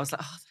the end, so I was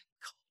like, oh,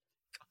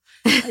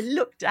 thank God. I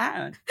looked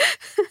down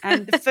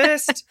and the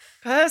first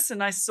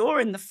person I saw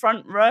in the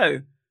front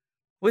row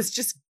was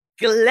just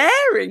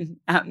glaring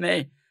at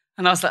me.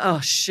 And I was like,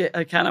 oh, shit,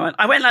 okay. And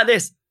I went like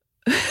this.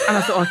 And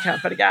I thought, okay, I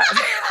better get out.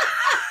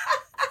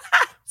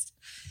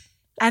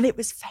 And it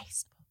was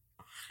Facebook.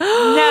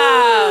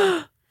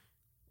 No.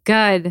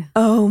 Good.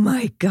 Oh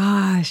my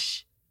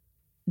gosh.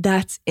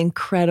 That's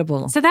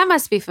incredible. So that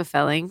must be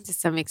fulfilling to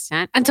some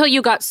extent until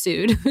you got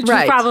sued, which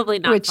was probably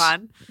not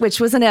fun. Which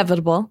was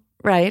inevitable,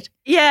 right?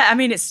 Yeah, I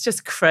mean, it's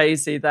just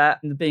crazy that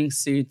the being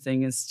sued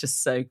thing is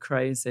just so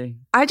crazy.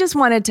 I just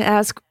wanted to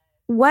ask,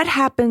 what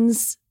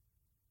happens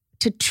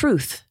to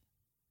truth?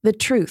 The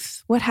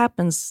truth. What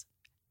happens?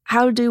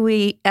 How do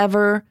we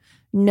ever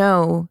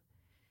know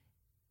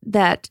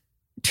that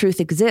truth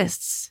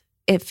exists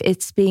if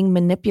it's being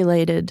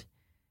manipulated?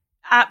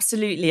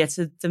 Absolutely. At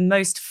the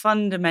most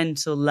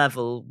fundamental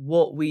level,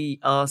 what we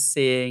are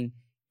seeing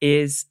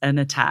is an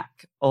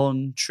attack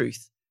on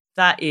truth.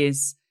 That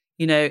is,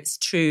 it's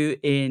true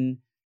in,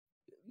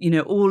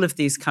 all of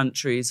these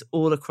countries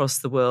all across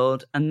the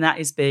world, and that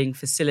is being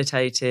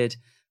facilitated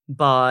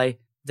by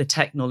the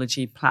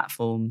technology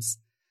platforms.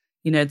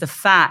 The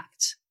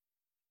fact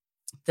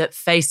that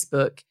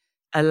Facebook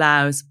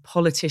allows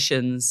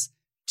politicians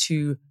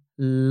to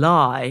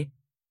lie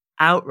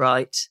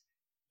outright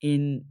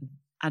in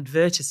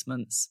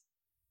advertisements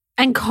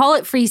and call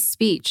it free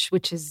speech,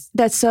 which is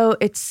it's so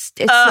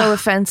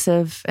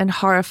offensive and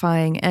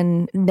horrifying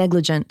and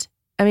negligent.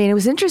 I mean, it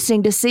was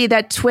interesting to see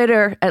that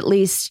Twitter, at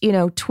least,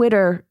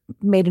 Twitter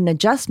made an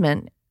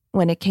adjustment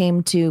when it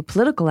came to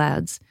political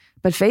ads,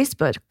 but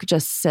Facebook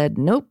just said,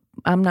 nope,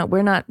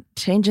 we're not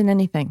changing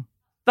anything.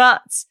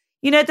 But,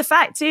 the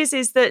fact is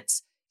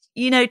that,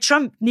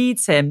 Trump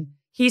needs him.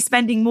 He's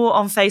spending more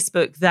on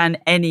Facebook than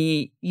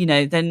any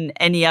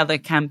other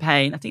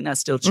campaign. I think that's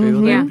still true,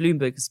 although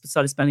Bloomberg has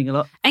started spending a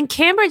lot. And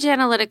Cambridge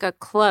Analytica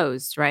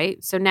closed,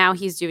 right? So now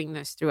he's doing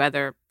this through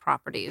other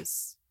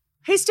properties.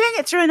 He's doing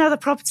it through another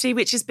property,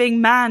 which is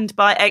being manned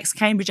by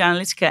ex-Cambridge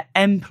Analytica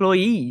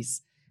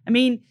employees. I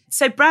mean,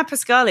 so Brad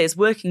Pascali is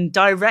working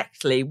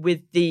directly with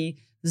the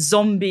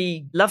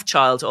zombie love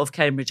child of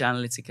Cambridge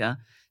Analytica.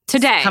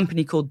 Today. A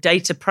company called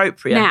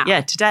Datapropria. Now. Yeah,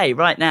 today,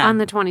 right now. On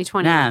the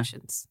 2020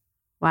 elections.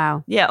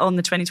 Wow. Yeah, on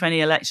the 2020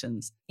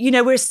 elections.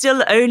 We're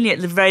still only at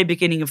the very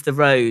beginning of the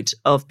road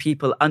of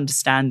people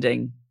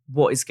understanding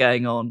what is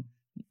going on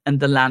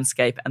and the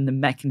landscape and the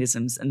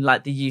mechanisms and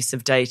like the use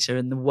of data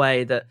and the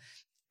way that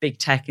big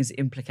tech is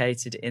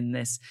implicated in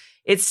this.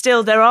 It's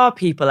still, there are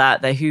people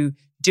out there who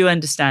do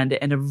understand it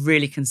and are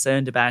really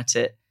concerned about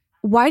it.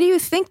 Why do you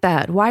think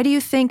that? Why do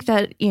you think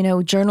that,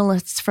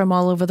 journalists from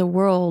all over the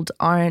world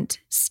aren't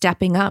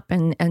stepping up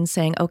and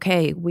saying,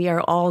 okay, we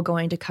are all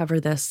going to cover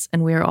this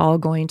and we are all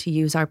going to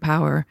use our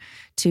power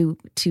to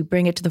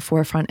bring it to the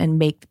forefront and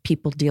make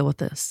people deal with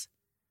this?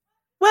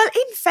 Well,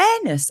 in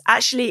fairness,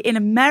 actually in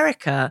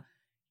America,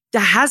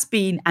 there has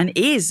been and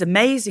is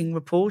amazing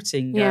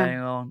reporting going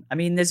on. I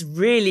mean, there's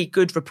really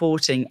good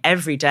reporting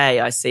every day.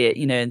 I see it,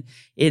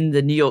 in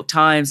the New York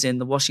Times, in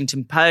the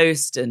Washington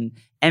Post and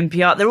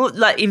NPR. They're all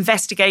like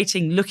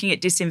investigating, looking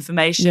at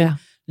disinformation,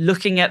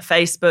 looking at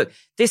Facebook.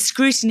 This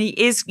scrutiny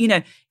is,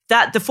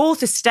 that the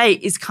fourth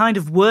estate is kind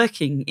of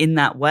working in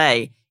that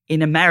way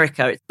in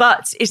America.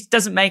 But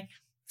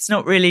it's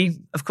not really,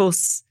 of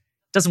course,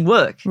 doesn't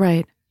work.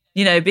 Right.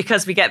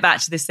 Because we get back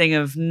to this thing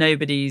of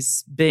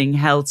nobody's being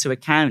held to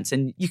account,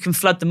 and you can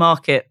flood the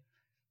market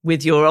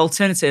with your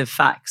alternative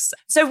facts.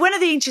 So one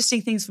of the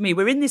interesting things for me,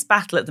 we're in this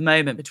battle at the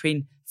moment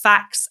between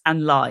facts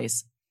and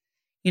lies.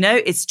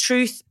 It's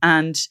truth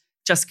and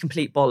just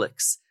complete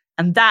bollocks.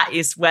 And that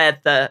is where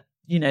the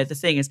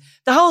thing is.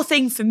 The whole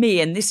thing for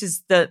me, and this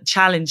is the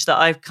challenge that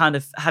I've kind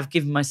of have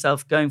given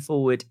myself going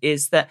forward,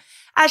 is that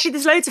actually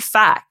there's loads of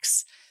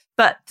facts,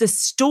 but the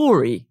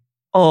story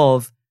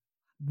of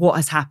what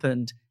has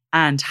happened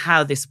and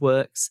how this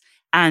works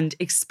and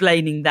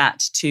explaining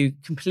that to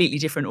completely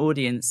different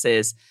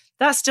audiences,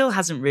 that still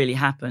hasn't really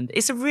happened.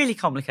 It's a really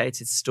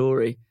complicated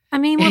story. I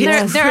mean, well,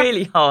 it's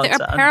really hard to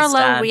there are parallel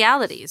understand.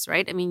 realities,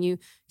 right? I mean, you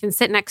can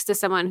sit next to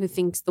someone who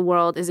thinks the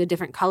world is a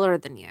different color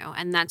than you,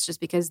 and that's just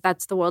because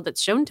that's the world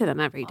that's shown to them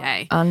every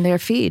day. On their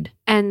feed.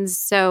 And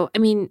so, I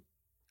mean,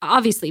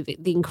 obviously,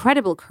 the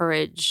incredible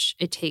courage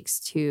it takes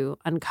to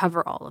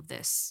uncover all of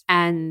this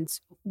and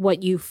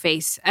what you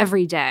face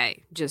every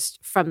day just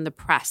from the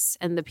press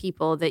and the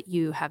people that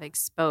you have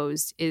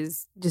exposed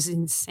is just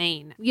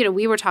insane.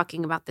 We were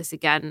talking about this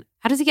again.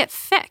 How does it get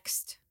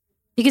fixed?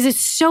 Because it's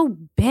so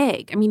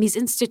big. I mean, these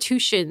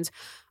institutions,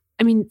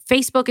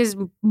 Facebook is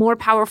more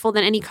powerful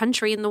than any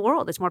country in the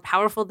world. It's more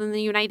powerful than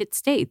the United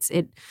States.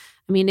 It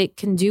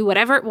can do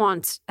whatever it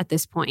wants at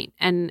this point.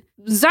 And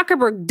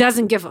Zuckerberg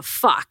doesn't give a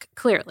fuck,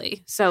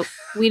 clearly. So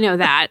we know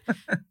that.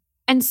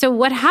 And so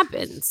what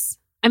happens?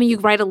 You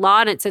write a law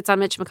and it sits on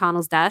Mitch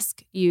McConnell's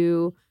desk.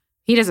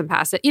 He doesn't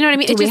pass it. You know what I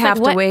mean? Do we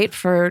have to wait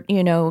for,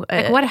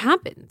 what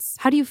happens?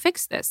 How do you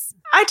fix this?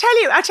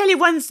 I tell you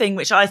one thing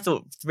which I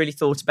really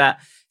thought about.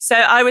 So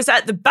I was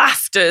at the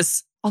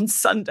BAFTAs on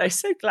Sunday,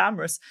 so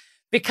glamorous,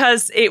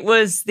 because it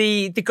was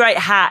the Great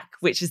Hack,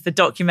 which is the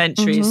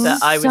documentary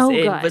that I was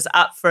in, was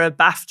up for a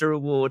BAFTA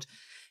award.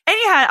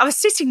 Anyhow, I was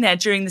sitting there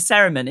during the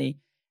ceremony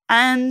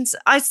and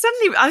I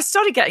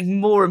started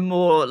getting more and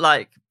more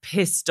like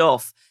pissed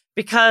off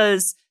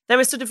because there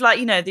were sort of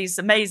like, these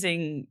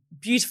amazing,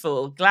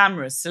 beautiful,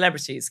 glamorous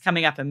celebrities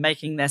coming up and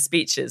making their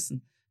speeches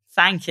and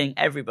thanking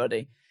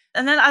everybody.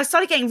 And then I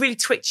started getting really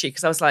twitchy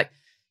because I was like,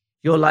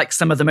 you're like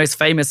some of the most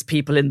famous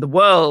people in the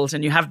world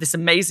and you have this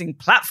amazing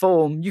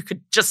platform. You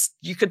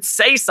could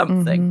say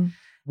something. Mm-hmm.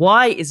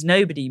 Why is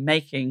nobody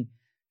making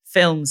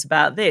films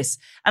about this?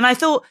 And I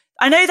thought,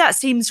 I know that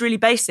seems really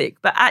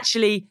basic, but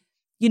actually,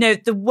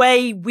 the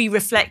way we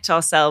reflect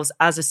ourselves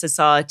as a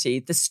society,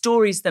 the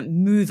stories that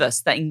move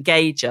us, that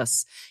engage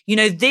us,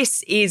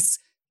 this is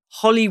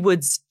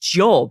Hollywood's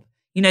job.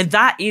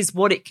 That is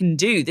what it can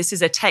do. This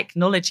is a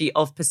technology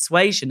of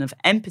persuasion, of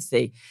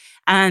empathy.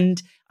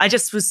 And I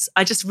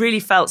just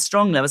really felt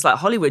strongly. I was like,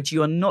 Hollywood,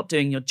 you are not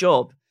doing your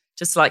job.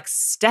 Just like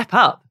step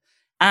up.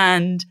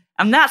 And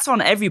that's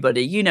on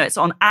everybody. It's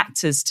on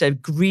actors to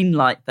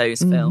greenlight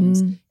those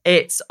films.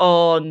 It's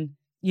on,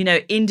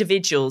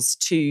 individuals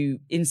to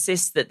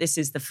insist that this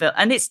is the film.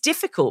 And it's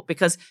difficult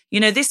because,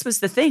 this was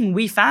the thing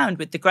we found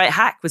with The Great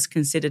Hack was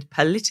considered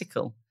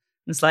political.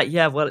 And it's like,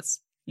 yeah, well, it's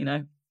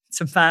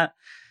about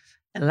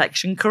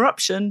election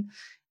corruption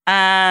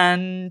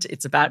and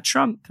it's about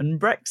Trump and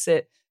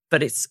Brexit,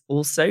 but it's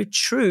also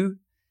true.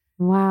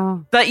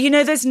 Wow. But,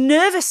 there's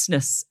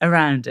nervousness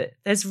around it.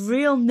 There's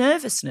real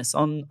nervousness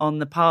on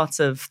the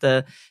part of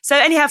the... So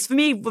anyhow, for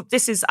me,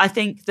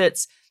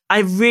 I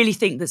really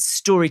think that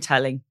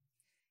storytelling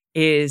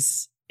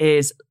is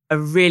a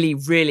really,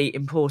 really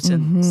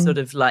important sort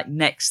of like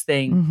next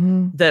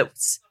thing that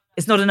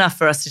it's not enough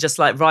for us to just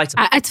like write.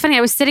 It's funny.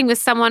 I was sitting with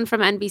someone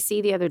from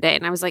NBC the other day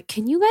and I was like,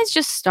 can you guys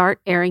just start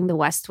airing The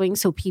West Wing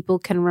so people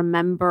can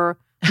remember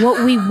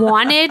what we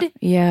wanted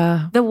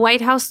the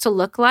White House to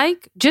look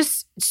like?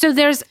 Just so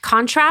there's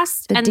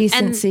contrast. The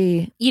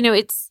decency. And,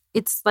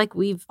 it's like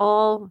we've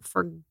all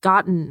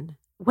forgotten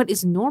what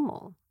is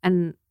normal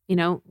and,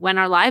 when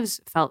our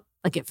lives felt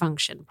like it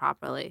functioned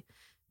properly.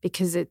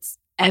 Because it's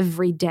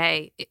every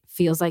day, it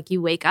feels like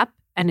you wake up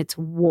and it's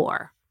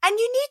war. And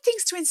you need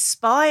things to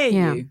inspire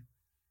you.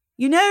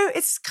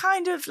 It's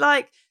kind of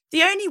like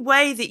the only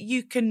way that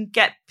you can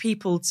get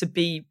people to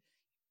be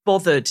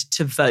bothered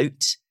to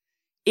vote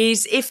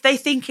is if they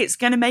think it's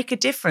going to make a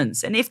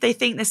difference and if they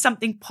think there's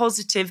something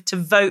positive to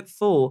vote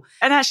for.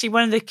 And actually,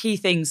 one of the key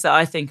things that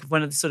I think of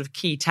one of the sort of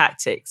key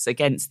tactics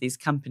against these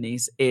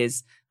companies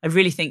is I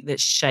really think that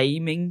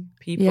shaming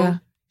people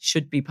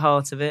should be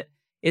part of it.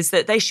 Is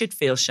that they should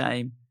feel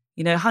shame.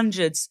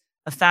 Hundreds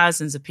of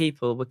thousands of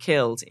people were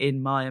killed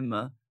in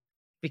Myanmar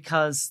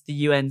because the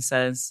UN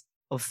says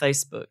of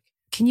Facebook.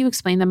 Can you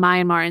explain the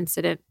Myanmar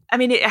incident? I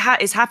mean,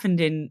 it's happened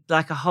in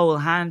like a whole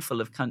handful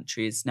of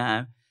countries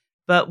now,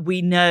 but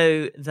we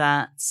know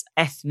that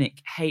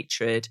ethnic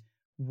hatred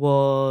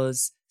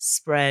was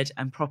spread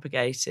and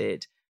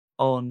propagated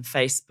on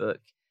Facebook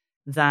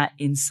that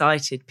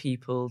incited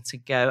people to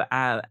go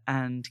out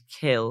and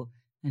kill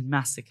and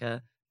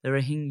massacre the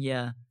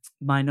Rohingya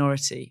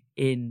minority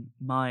in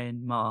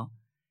Myanmar.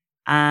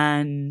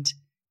 And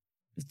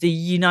the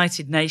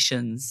United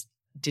Nations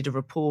did a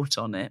report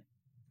on it,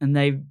 and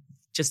they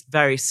just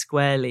very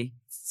squarely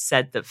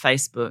said that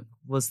Facebook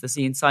was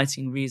the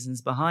inciting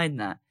reasons behind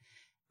that.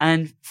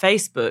 And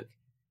Facebook,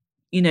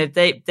 you know,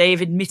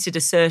 they've admitted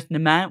a certain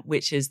amount,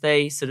 which is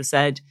they sort of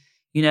said,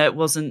 you know,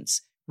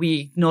 we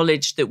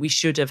acknowledged that we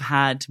should have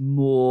had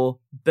more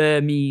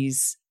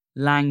Burmese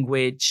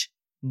language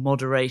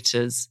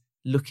moderators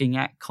looking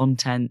at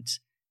content,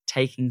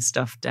 taking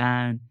stuff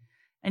down.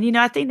 And, you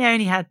know, I think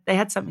they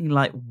had something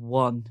like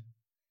one. I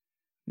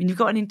mean, you've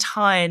got an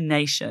entire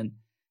nation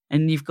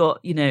and you've got,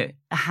 you know,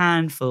 a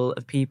handful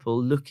of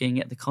people looking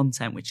at the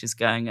content which is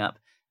going up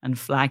and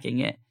flagging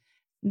it.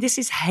 This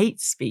is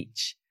hate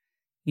speech,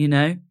 you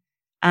know,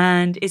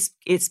 and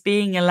it's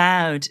being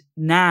allowed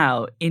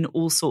now in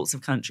all sorts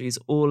of countries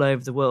all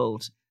over the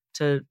world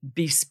to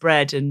be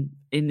spread in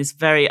this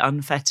very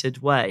unfettered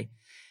way.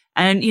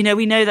 And, you know,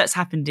 we know that's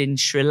happened in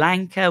Sri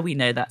Lanka. We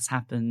know that's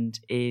happened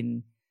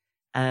in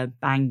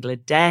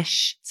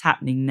Bangladesh. It's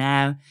happening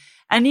now.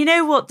 And you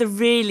know what,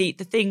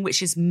 the thing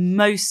which is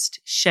most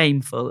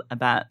shameful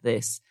about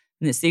this,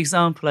 and it's the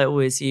example I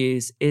always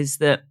use, is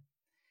that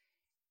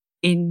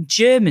in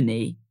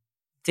Germany,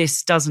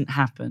 this doesn't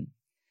happen.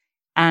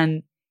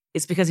 And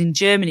it's because in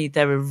Germany,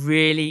 there are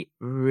really,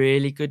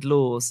 really good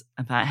laws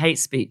about hate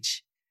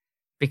speech,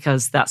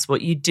 because that's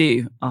what you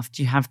do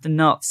after you have the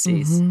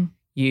Nazis. Mm-hmm.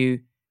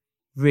 You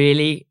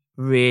really,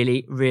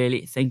 really,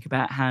 really think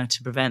about how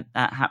to prevent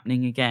that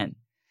happening again.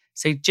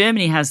 So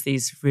Germany has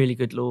these really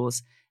good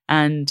laws,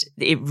 and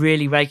it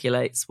really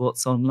regulates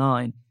what's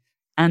online.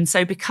 And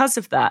so because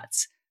of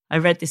that, I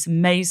read this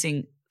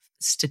amazing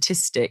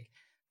statistic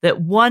that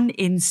 1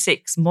 in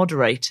 6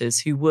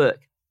 moderators who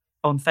work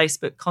on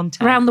Facebook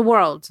content around the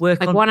world,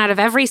 like 1 out of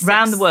every 6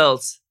 around the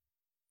world,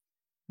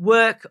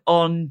 work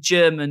on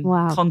German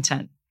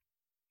content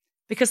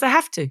because they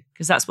have to,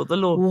 because that's what the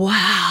law.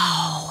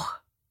 Wow.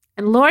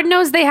 And Lord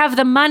knows they have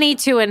the money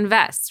to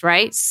invest,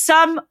 right?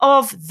 Some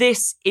of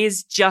this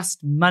is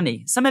just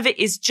money. Some of it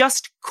is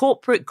just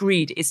corporate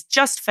greed. It's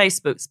just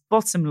Facebook's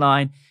bottom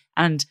line.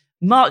 And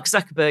Mark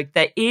Zuckerberg,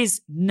 there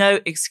is no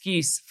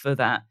excuse for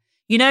that.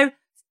 You know,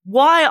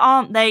 why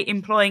aren't they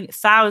employing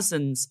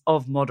thousands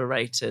of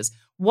moderators?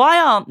 Why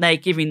aren't they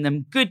giving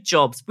them good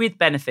jobs with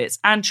benefits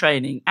and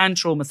training and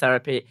trauma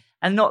therapy,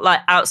 and not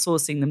like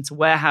outsourcing them to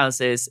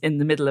warehouses in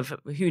the middle of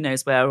who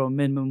knows where on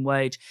minimum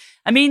wage?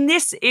 I mean, you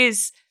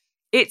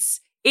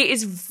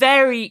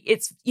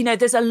know,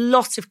 there's a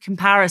lot of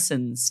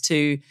comparisons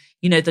to,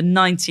 you know, the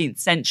 19th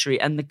century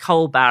and the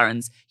coal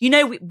barons. You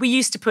know, we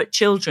used to put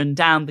children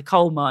down the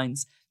coal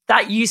mines.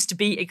 That used to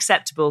be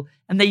acceptable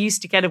and they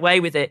used to get away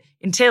with it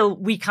until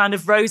we kind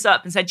of rose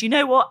up and said, you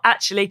know what,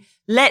 actually,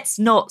 let's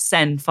not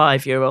send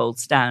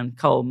 5-year-olds down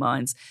coal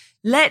mines.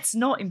 Let's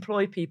not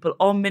employ people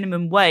on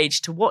minimum wage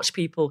to watch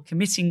people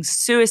committing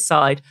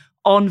suicide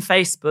on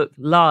Facebook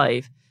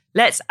Live.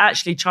 Let's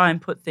actually try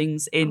and put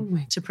things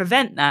in to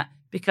prevent that,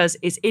 because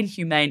it's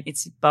inhumane,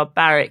 it's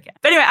barbaric.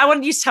 But anyway, I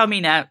want you to tell me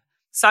now.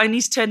 So I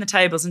need to turn the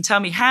tables and tell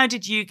me, how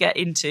did you get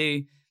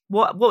into,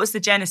 what was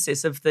the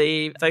genesis of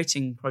the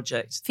voting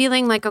project?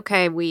 Feeling like,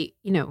 okay, we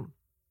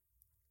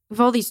have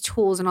all these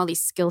tools and all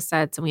these skill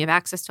sets, and we have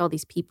access to all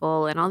these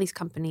people and all these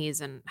companies,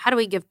 and how do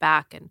we give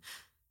back? And,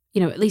 you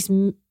know, at least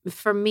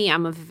for me,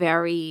 I'm a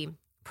very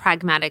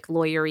pragmatic,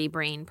 lawyery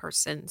brain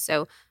person.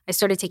 So I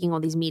started taking all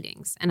these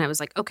meetings and I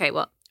was like, okay,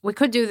 well, we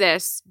could do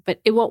this, but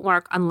it won't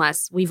work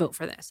unless we vote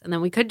for this. And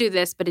then we could do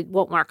this, but it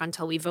won't work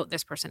until we vote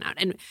this person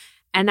out.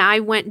 And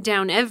I went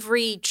down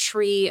every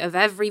tree of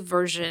every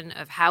version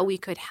of how we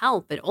could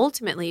help. But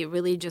ultimately, it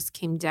really just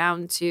came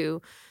down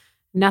to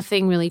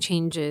nothing really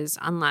changes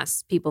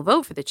unless people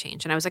vote for the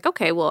change. And I was like,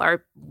 okay, well,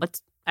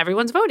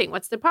 everyone's voting.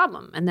 What's the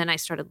problem? And then I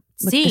started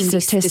seeing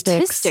these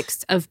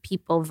statistics of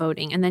people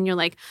voting. And then you're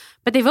like,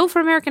 but they vote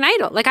for American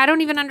Idol. Like, I don't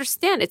even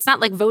understand. It's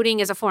not like voting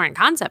is a foreign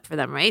concept for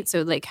them, right?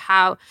 So like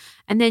how,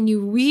 and then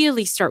you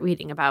really start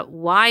reading about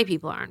why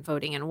people aren't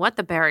voting and what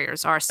the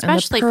barriers are,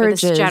 especially for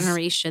this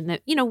generation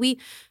that, you know, we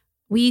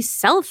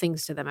sell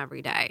things to them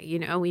every day. You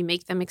know, we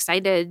make them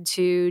excited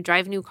to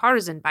drive new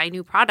cars and buy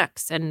new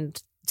products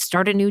and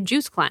start a new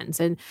juice cleanse.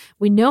 And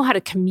we know how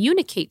to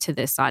communicate to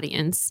this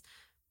audience,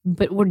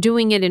 but we're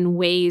doing it in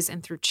ways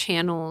and through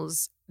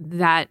channels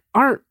that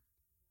aren't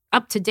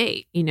up to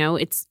date. You know,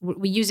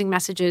 we're using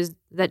messages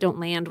that don't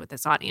land with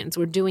this audience.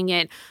 We're doing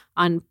it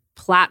on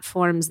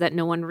platforms that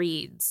no one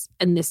reads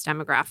in this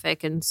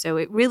demographic. And so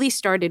it really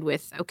started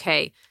with,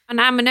 okay, and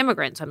I'm an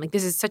immigrant. So I'm like,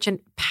 this is such a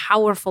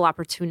powerful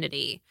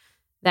opportunity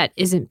that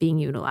isn't being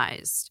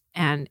utilized.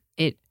 And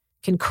it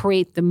can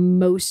create the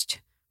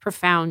most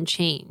profound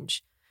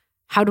change.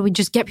 How do we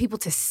just get people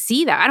to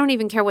see that? I don't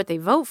even care what they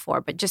vote for,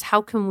 but just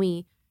how can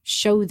we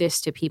show this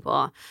to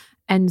people?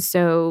 And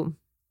so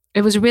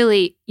it was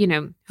really, you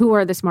know, who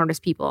are the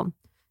smartest people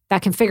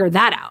that can figure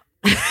that out?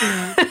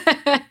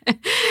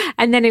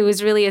 And then it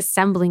was really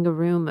assembling a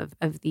room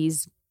of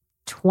these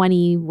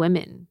 20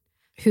 women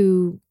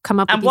who come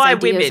up with these why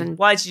ideas. women?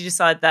 Why did you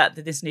decide that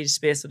this needed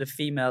to be a sort of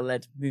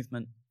female-led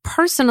movement?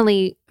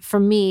 Personally, for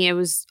me, it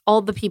was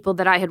all the people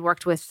that I had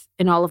worked with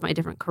in all of my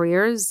different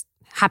careers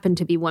happened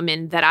to be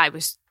women that I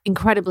was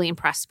incredibly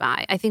impressed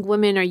by. I think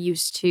women are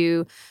used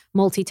to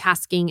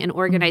multitasking and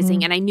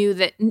organizing. And I knew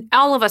that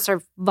all of us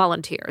are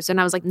volunteers. And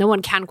I was like, no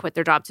one can quit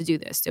their job to do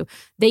this. So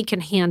they can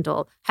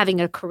handle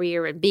having a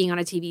career and being on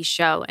a TV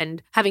show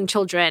and having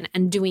children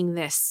and doing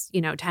this,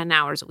 10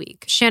 hours a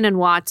week. Shannon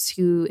Watts,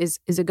 who is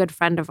a good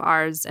friend of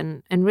ours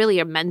and really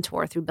a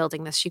mentor through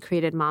building this, she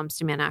created Moms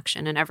Demand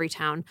Action in every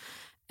town.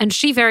 And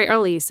she very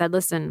early said,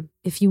 listen,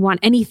 if you want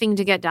anything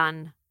to get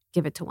done,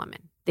 give it to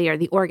women. They are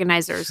the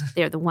organizers.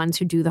 They are the ones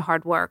who do the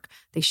hard work.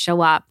 They show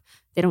up.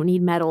 They don't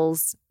need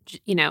medals,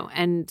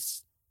 and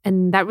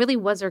that really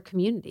was our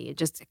community. It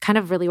just kind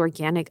of really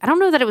organic. I don't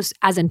know that it was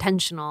as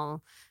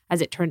intentional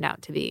as it turned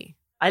out to be.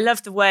 I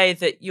love the way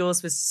that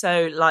yours was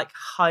so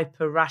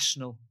hyper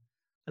rational.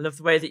 I love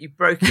the way that you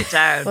broke it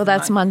down. Well,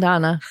 that's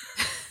Mandana.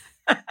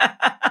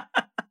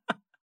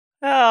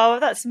 Oh,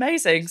 that's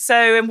amazing.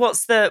 So, and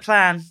what's the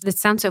plan? This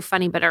sounds so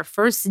funny, but our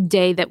first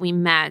day that we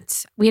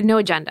met, we had no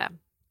agenda.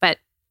 But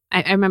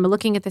I remember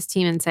looking at this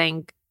team and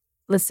saying,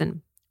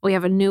 listen, we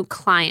have a new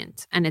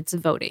client and it's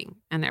voting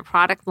and their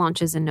product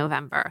launches in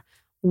November.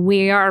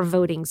 We are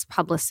voting's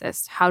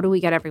publicists. How do we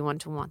get everyone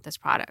to want this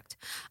product?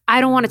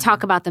 I don't want to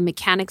talk about the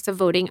mechanics of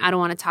voting. I don't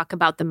want to talk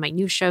about the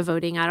minutia of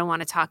voting. I don't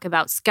want to talk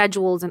about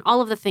schedules and all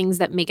of the things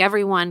that make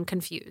everyone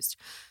confused.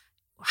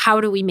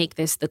 How do we make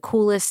this the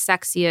coolest,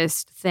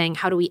 sexiest thing?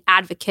 How do we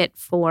advocate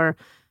for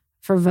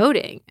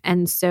voting?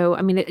 And so,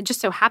 it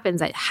just so happens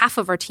that half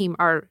of our team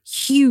are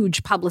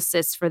huge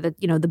publicists for the,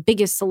 the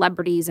biggest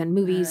celebrities and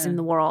movies in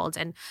the world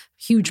and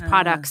huge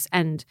products.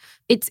 And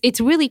it's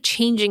really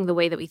changing the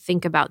way that we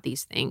think about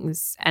these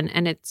things.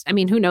 And it's,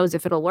 who knows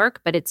if it'll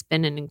work, but it's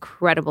been an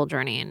incredible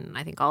journey. And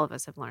I think all of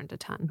us have learned a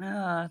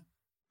ton.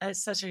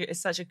 It's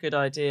such a good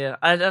idea.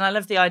 And I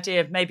love the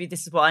idea of maybe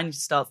this is what I need to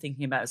start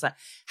thinking about. It's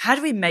how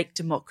do we make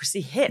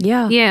democracy hip?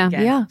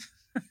 Yeah.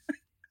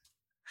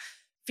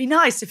 Be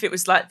nice if it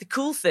was the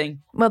cool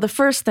thing. Well, the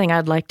first thing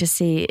I'd like to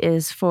see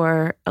is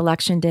for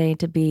Election Day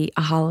to be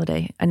a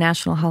holiday, a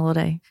national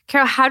holiday.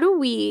 Carole, how do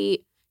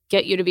we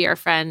get you to be our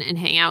friend and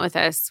hang out with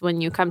us when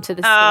you come to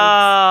the States?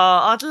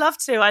 I'd love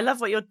to. I love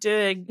what you're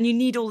doing. You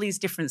need all these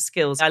different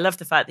skills. I love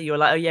the fact that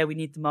you're we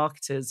need the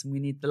marketers and we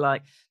need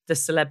the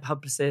celeb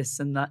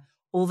publicists and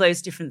all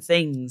those different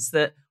things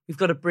that we've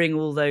got to bring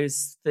all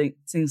those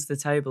things to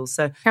the table.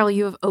 So, Carole,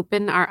 you have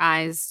opened our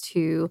eyes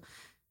to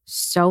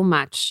so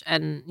much,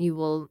 and you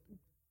will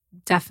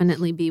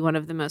definitely be one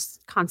of the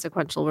most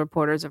consequential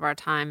reporters of our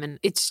time. And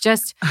it's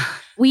just,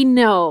 we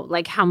know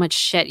how much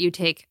shit you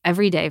take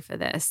every day for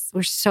this.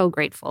 We're so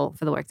grateful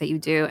for the work that you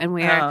do. And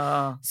we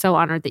are so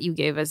honored that you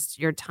gave us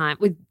your time.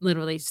 We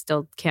literally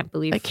still can't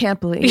believe. I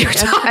can't believe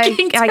it.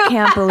 I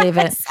can't believe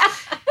it.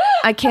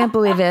 I can't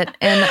believe it.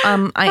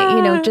 And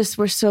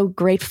we're so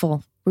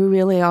grateful. We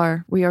really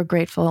are. We are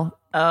grateful.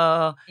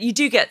 You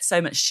do get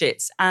so much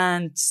shit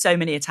and so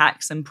many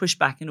attacks and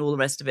pushback and all the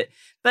rest of it.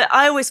 But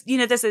I always,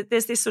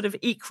 there's this sort of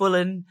equal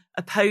and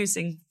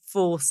opposing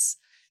force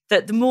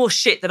that the more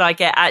shit that I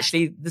get,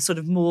 actually, the sort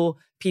of more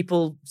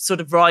people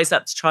sort of rise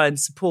up to try and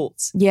support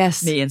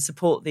me and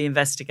support the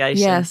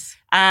investigation. Yes.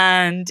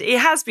 And it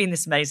has been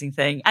this amazing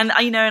thing. And,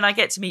 and I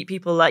get to meet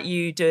people like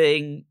you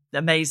doing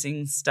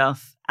amazing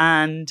stuff.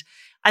 And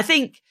I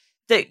think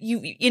that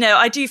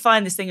I do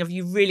find this thing of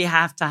you really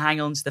have to hang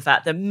on to the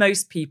fact that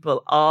most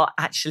people are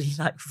actually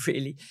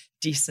really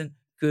decent,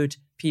 good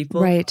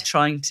people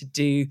trying to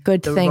do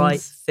the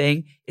right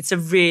thing. It's a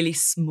really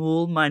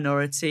small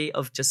minority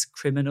of just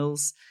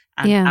criminals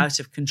and out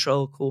of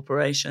control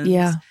corporations.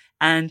 Yeah.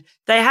 And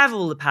they have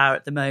all the power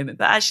at the moment.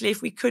 But actually,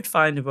 if we could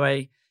find a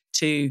way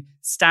to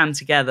stand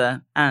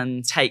together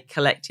and take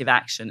collective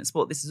action, it's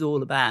what this is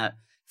all about,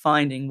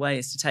 finding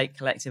ways to take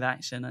collective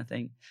action, I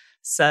think.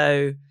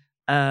 So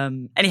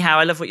anyhow,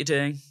 I love what you're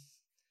doing.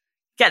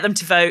 Get them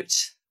to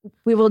vote.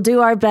 We will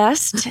do our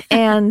best,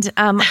 and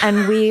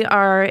we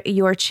are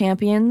your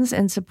champions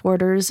and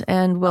supporters,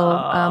 and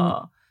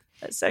we'll.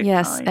 That's so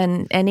yes,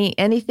 kind. and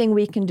anything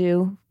we can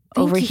do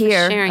over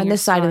here on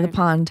this side of the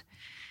pond.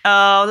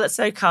 Oh, that's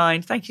so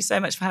kind. Thank you so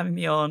much for having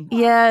me on.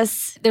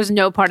 Yes. There's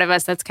no part of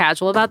us that's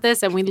casual about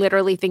this, and we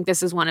literally think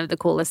this is one of the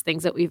coolest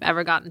things that we've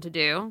ever gotten to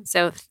do.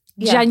 So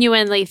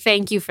genuinely,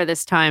 thank you for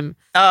this time.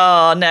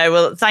 Oh, no.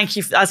 Well, thank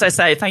you. As I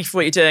say, thank you for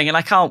what you're doing. And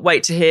I can't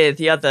wait to hear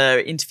the other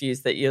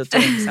interviews that you're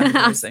doing.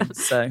 Sounds amazing.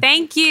 So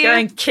thank you. Go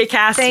and kick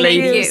ass,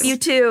 ladies. You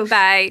too.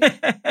 Bye.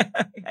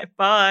 Okay,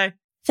 bye.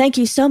 Thank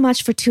you so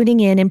much for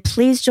tuning in. And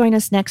please join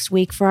us next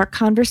week for our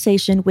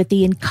conversation with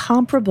the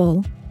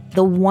incomparable,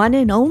 the one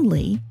and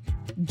only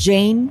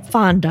Jane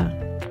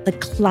Fonda, the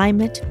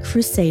climate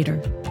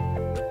crusader.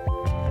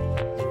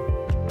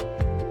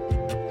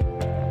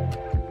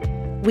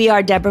 We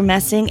are Deborah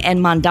Messing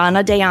and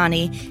Mandana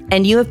Dayani,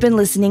 and you have been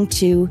listening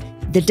to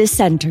The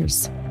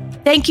Dissenters.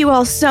 Thank you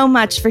all so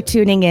much for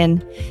tuning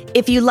in.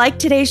 If you liked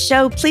today's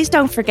show, please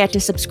don't forget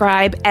to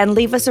subscribe and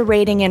leave us a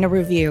rating and a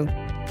review.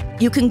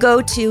 You can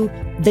go to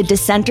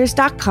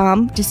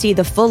thedissenters.com to see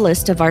the full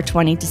list of our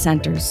 20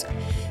 dissenters.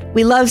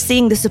 We love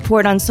seeing the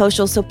support on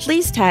social, so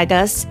please tag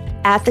us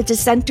at The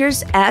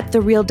Dissenters, at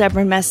The Real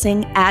Deborah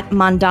Messing, at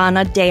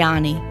Mandana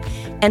Dayani.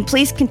 And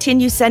please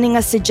continue sending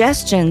us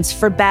suggestions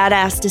for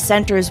badass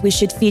dissenters we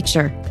should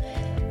feature.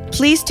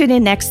 Please tune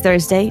in next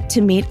Thursday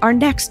to meet our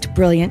next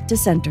brilliant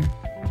dissenter.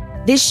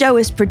 This show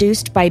is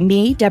produced by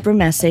me, Deborah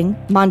Messing,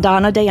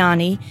 Mandana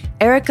Dayani,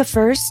 Erica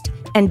First,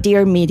 and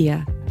Dear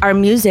Media. Our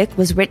music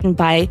was written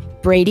by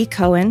Brady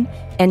Cohen,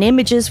 and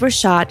images were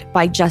shot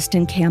by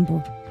Justin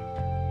Campbell.